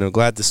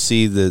to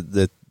see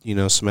that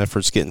some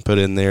efforts getting put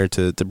in there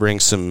to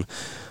bring some,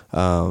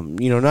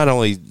 not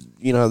only,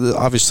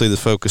 obviously the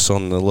focus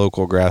on the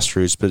local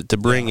grassroots, but to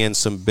bring in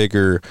some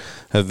bigger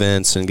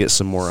events and get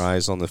some more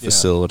eyes on the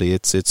facility.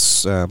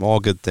 It's all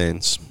good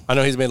things. I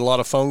know he's made a lot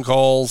of phone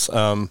calls.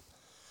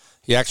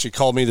 He actually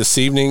called me this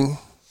evening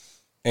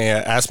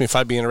and asked me if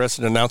I'd be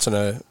interested in announcing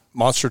a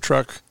monster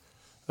truck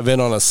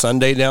event on a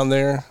Sunday down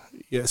there.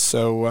 Yes,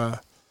 so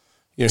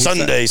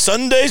Sunday. He's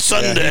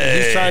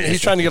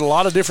trying to get a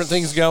lot of different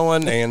things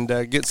going and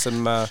get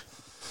some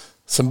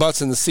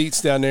butts in the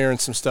seats down there and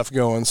some stuff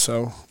going.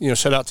 So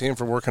shout out to him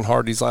for working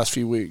hard these last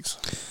few weeks.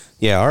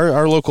 Yeah,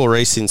 our local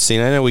racing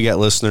scene. I know we got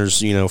listeners,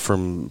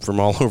 from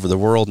all over the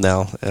world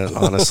now,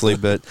 honestly,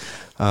 but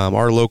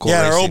our local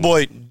racing. Our old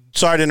boy.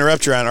 Sorry to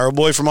interrupt you, Ryan. Our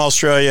boy from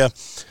Australia.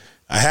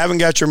 I haven't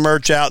got your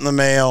merch out in the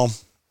mail.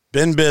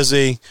 Been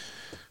busy.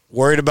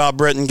 Worried about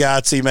Britton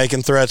Gotze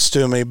making threats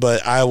to me,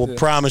 but I will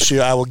promise you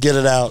I will get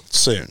it out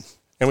soon.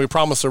 And we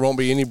promise there won't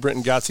be any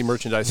Britton Gotze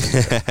merchandise.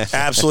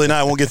 Absolutely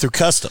not. I won't get through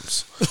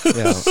customs.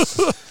 Yeah.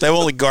 They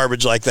won't let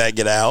garbage like that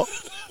get out.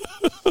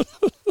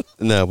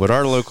 No, but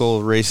our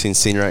local racing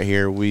scene right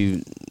here,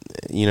 we,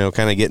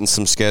 kind of getting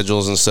some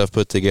schedules and stuff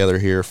put together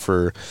here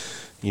for,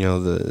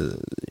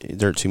 the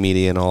Dirt 2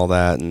 Media and all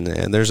that.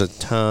 And there's a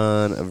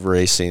ton of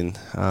racing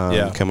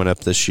coming up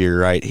this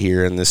year right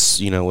here in this,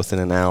 within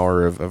an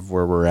hour of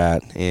where we're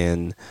at.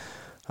 And,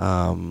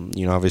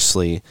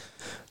 obviously,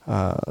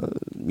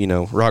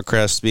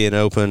 Rockcrest being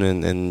open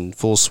and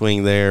full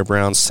swing there,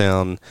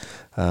 Brownstown,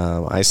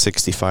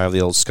 I-65, the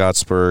old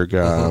Scottsburg,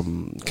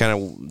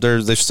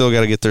 they've still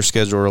got to get their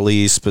schedule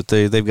released, but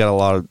they've got a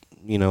lot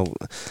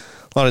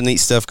of neat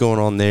stuff going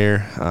on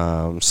there.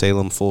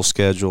 Salem full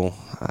schedule.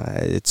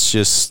 It's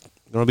just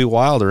going to be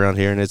wild around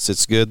here, and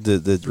it's good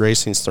that the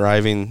racing's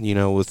thriving,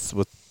 with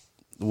the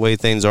way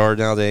things are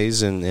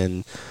nowadays, and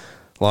a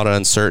lot of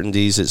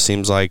uncertainties. It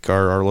seems like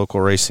our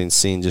local racing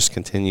scene just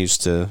continues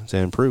to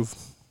improve.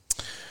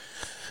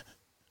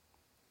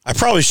 I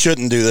probably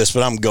shouldn't do this,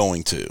 but I'm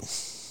going to,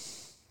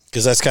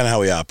 because that's kind of how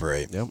we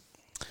operate. Yep.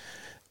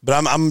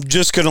 But I'm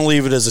just going to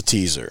leave it as a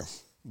teaser.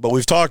 But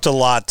we've talked a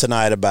lot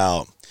tonight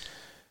about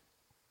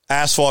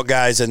asphalt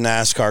guys in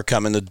NASCAR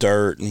coming to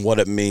dirt and what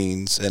it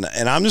means. And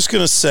I'm just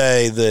going to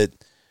say that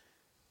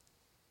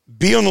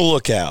be on the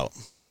lookout.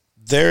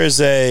 There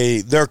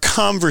are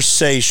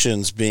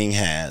conversations being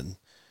had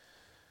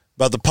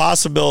about the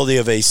possibility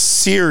of a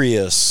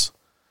serious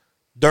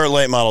dirt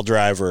late model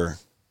driver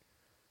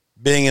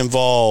being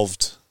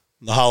involved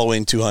in the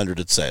Halloween 200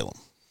 at Salem.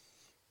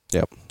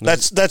 Yep.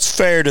 That's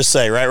fair to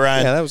say, right,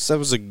 Ryan? Yeah, that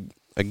was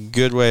a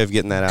good way of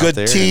getting that out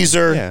there. Good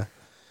teaser. Yeah.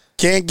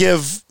 Can't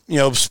give,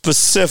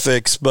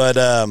 specifics, but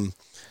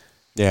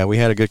yeah, we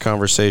had a good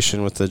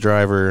conversation with the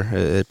driver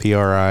at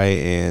PRI,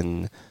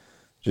 and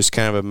just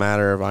kind of a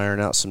matter of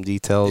ironing out some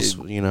details,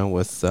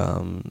 with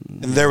and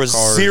there was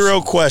cars. Zero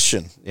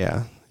question.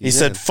 Yeah. He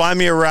said, "Find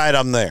me a ride,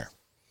 I'm there."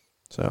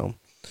 So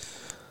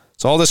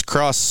all this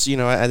cross,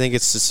 I think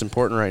it's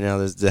important right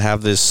now to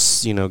have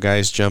this,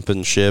 guys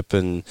jumping ship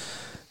and,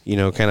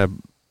 kind of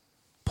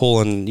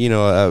pulling,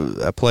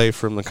 a play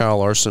from the Kyle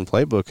Larson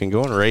playbook and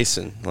going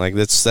racing. Like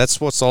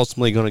that's what's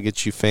ultimately going to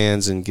get you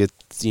fans and get,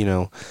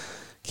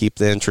 keep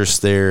the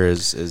interest there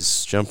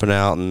is jumping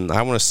out. And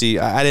I want to see,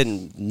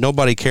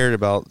 nobody cared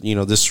about,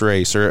 this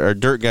race, or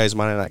dirt guys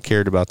might have not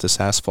cared about this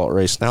asphalt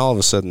race. Now all of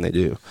a sudden they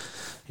do,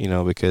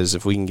 because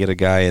if we can get a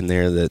guy in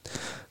there that,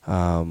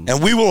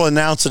 and we will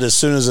announce it as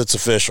soon as it's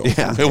official.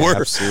 Yeah,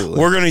 absolutely.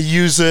 We're going to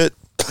use it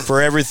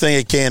for everything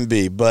it can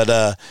be. But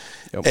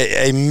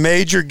a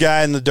major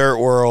guy in the dirt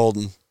world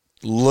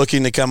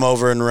looking to come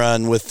over and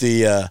run with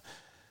the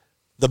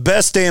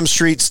best damn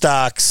street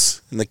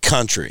stocks in the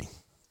country.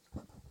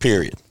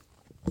 Period.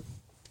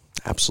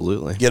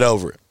 Absolutely. Get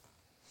over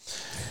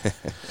it.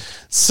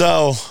 So,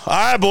 all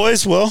right,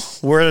 boys. Well,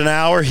 we're at an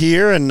hour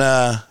here, and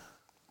that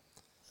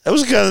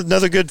was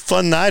another good,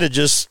 fun night of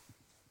just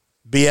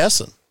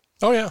BSing.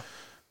 Oh, yeah.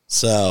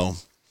 So,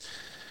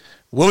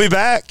 we'll be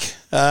back.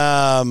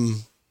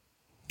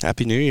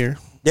 Happy New Year.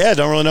 Yeah,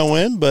 don't really know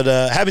when, but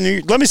Happy New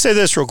Year. Let me say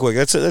this real quick.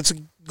 That's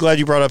glad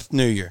you brought up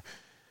New Year.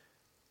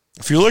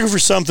 If you're looking for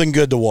something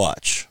good to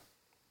watch,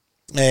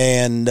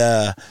 and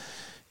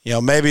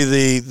maybe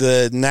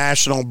the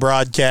national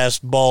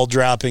broadcast ball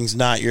dropping's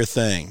not your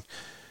thing,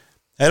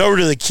 head over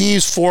to the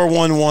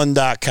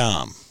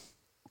Keys411.com.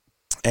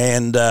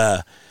 And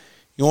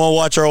you want to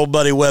watch our old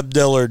buddy Webb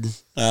Dillard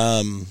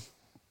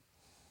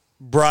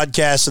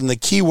broadcasting the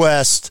Key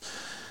West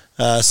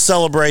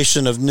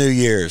celebration of New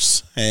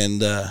Year's.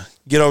 And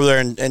get over there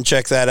and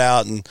check that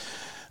out. And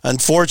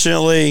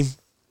unfortunately,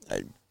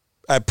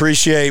 I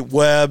appreciate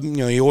Webb.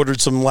 He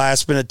ordered some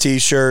last-minute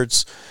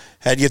T-shirts.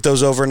 Had to get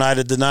those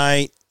overnighted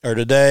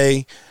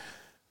today.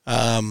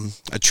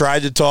 I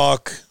tried to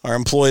talk our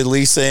employee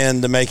Lisa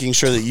into making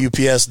sure that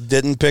UPS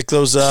didn't pick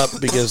those up,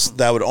 because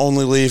that would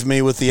only leave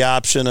me with the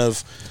option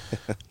of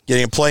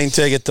getting a plane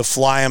ticket to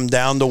fly them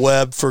down to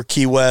Webb for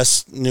Key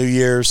West New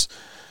Year's.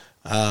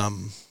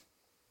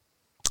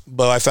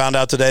 But I found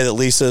out today that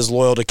Lisa is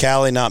loyal to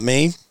Cali, not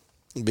me,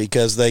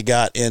 because they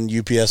got in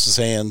UPS's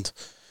hand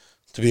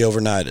to be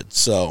overnighted.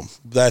 So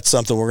that's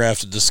something we're going to have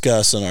to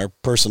discuss in our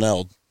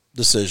personnel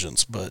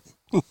decisions. But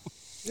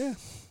yeah.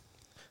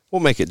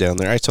 We'll make it down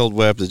there. I told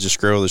Webb to just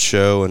grow the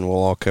show, and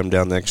we'll all come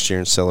down next year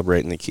and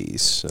celebrate in the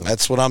Keys. So.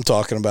 That's what I'm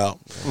talking about.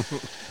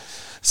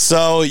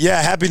 So,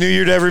 yeah, Happy New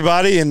Year to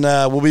everybody, and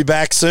we'll be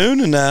back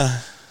soon. And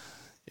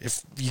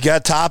if you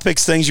got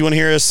topics, things you want to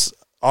hear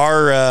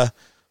our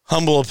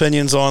humble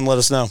opinions on, let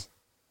us know.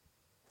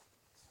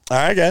 All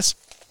right, guys.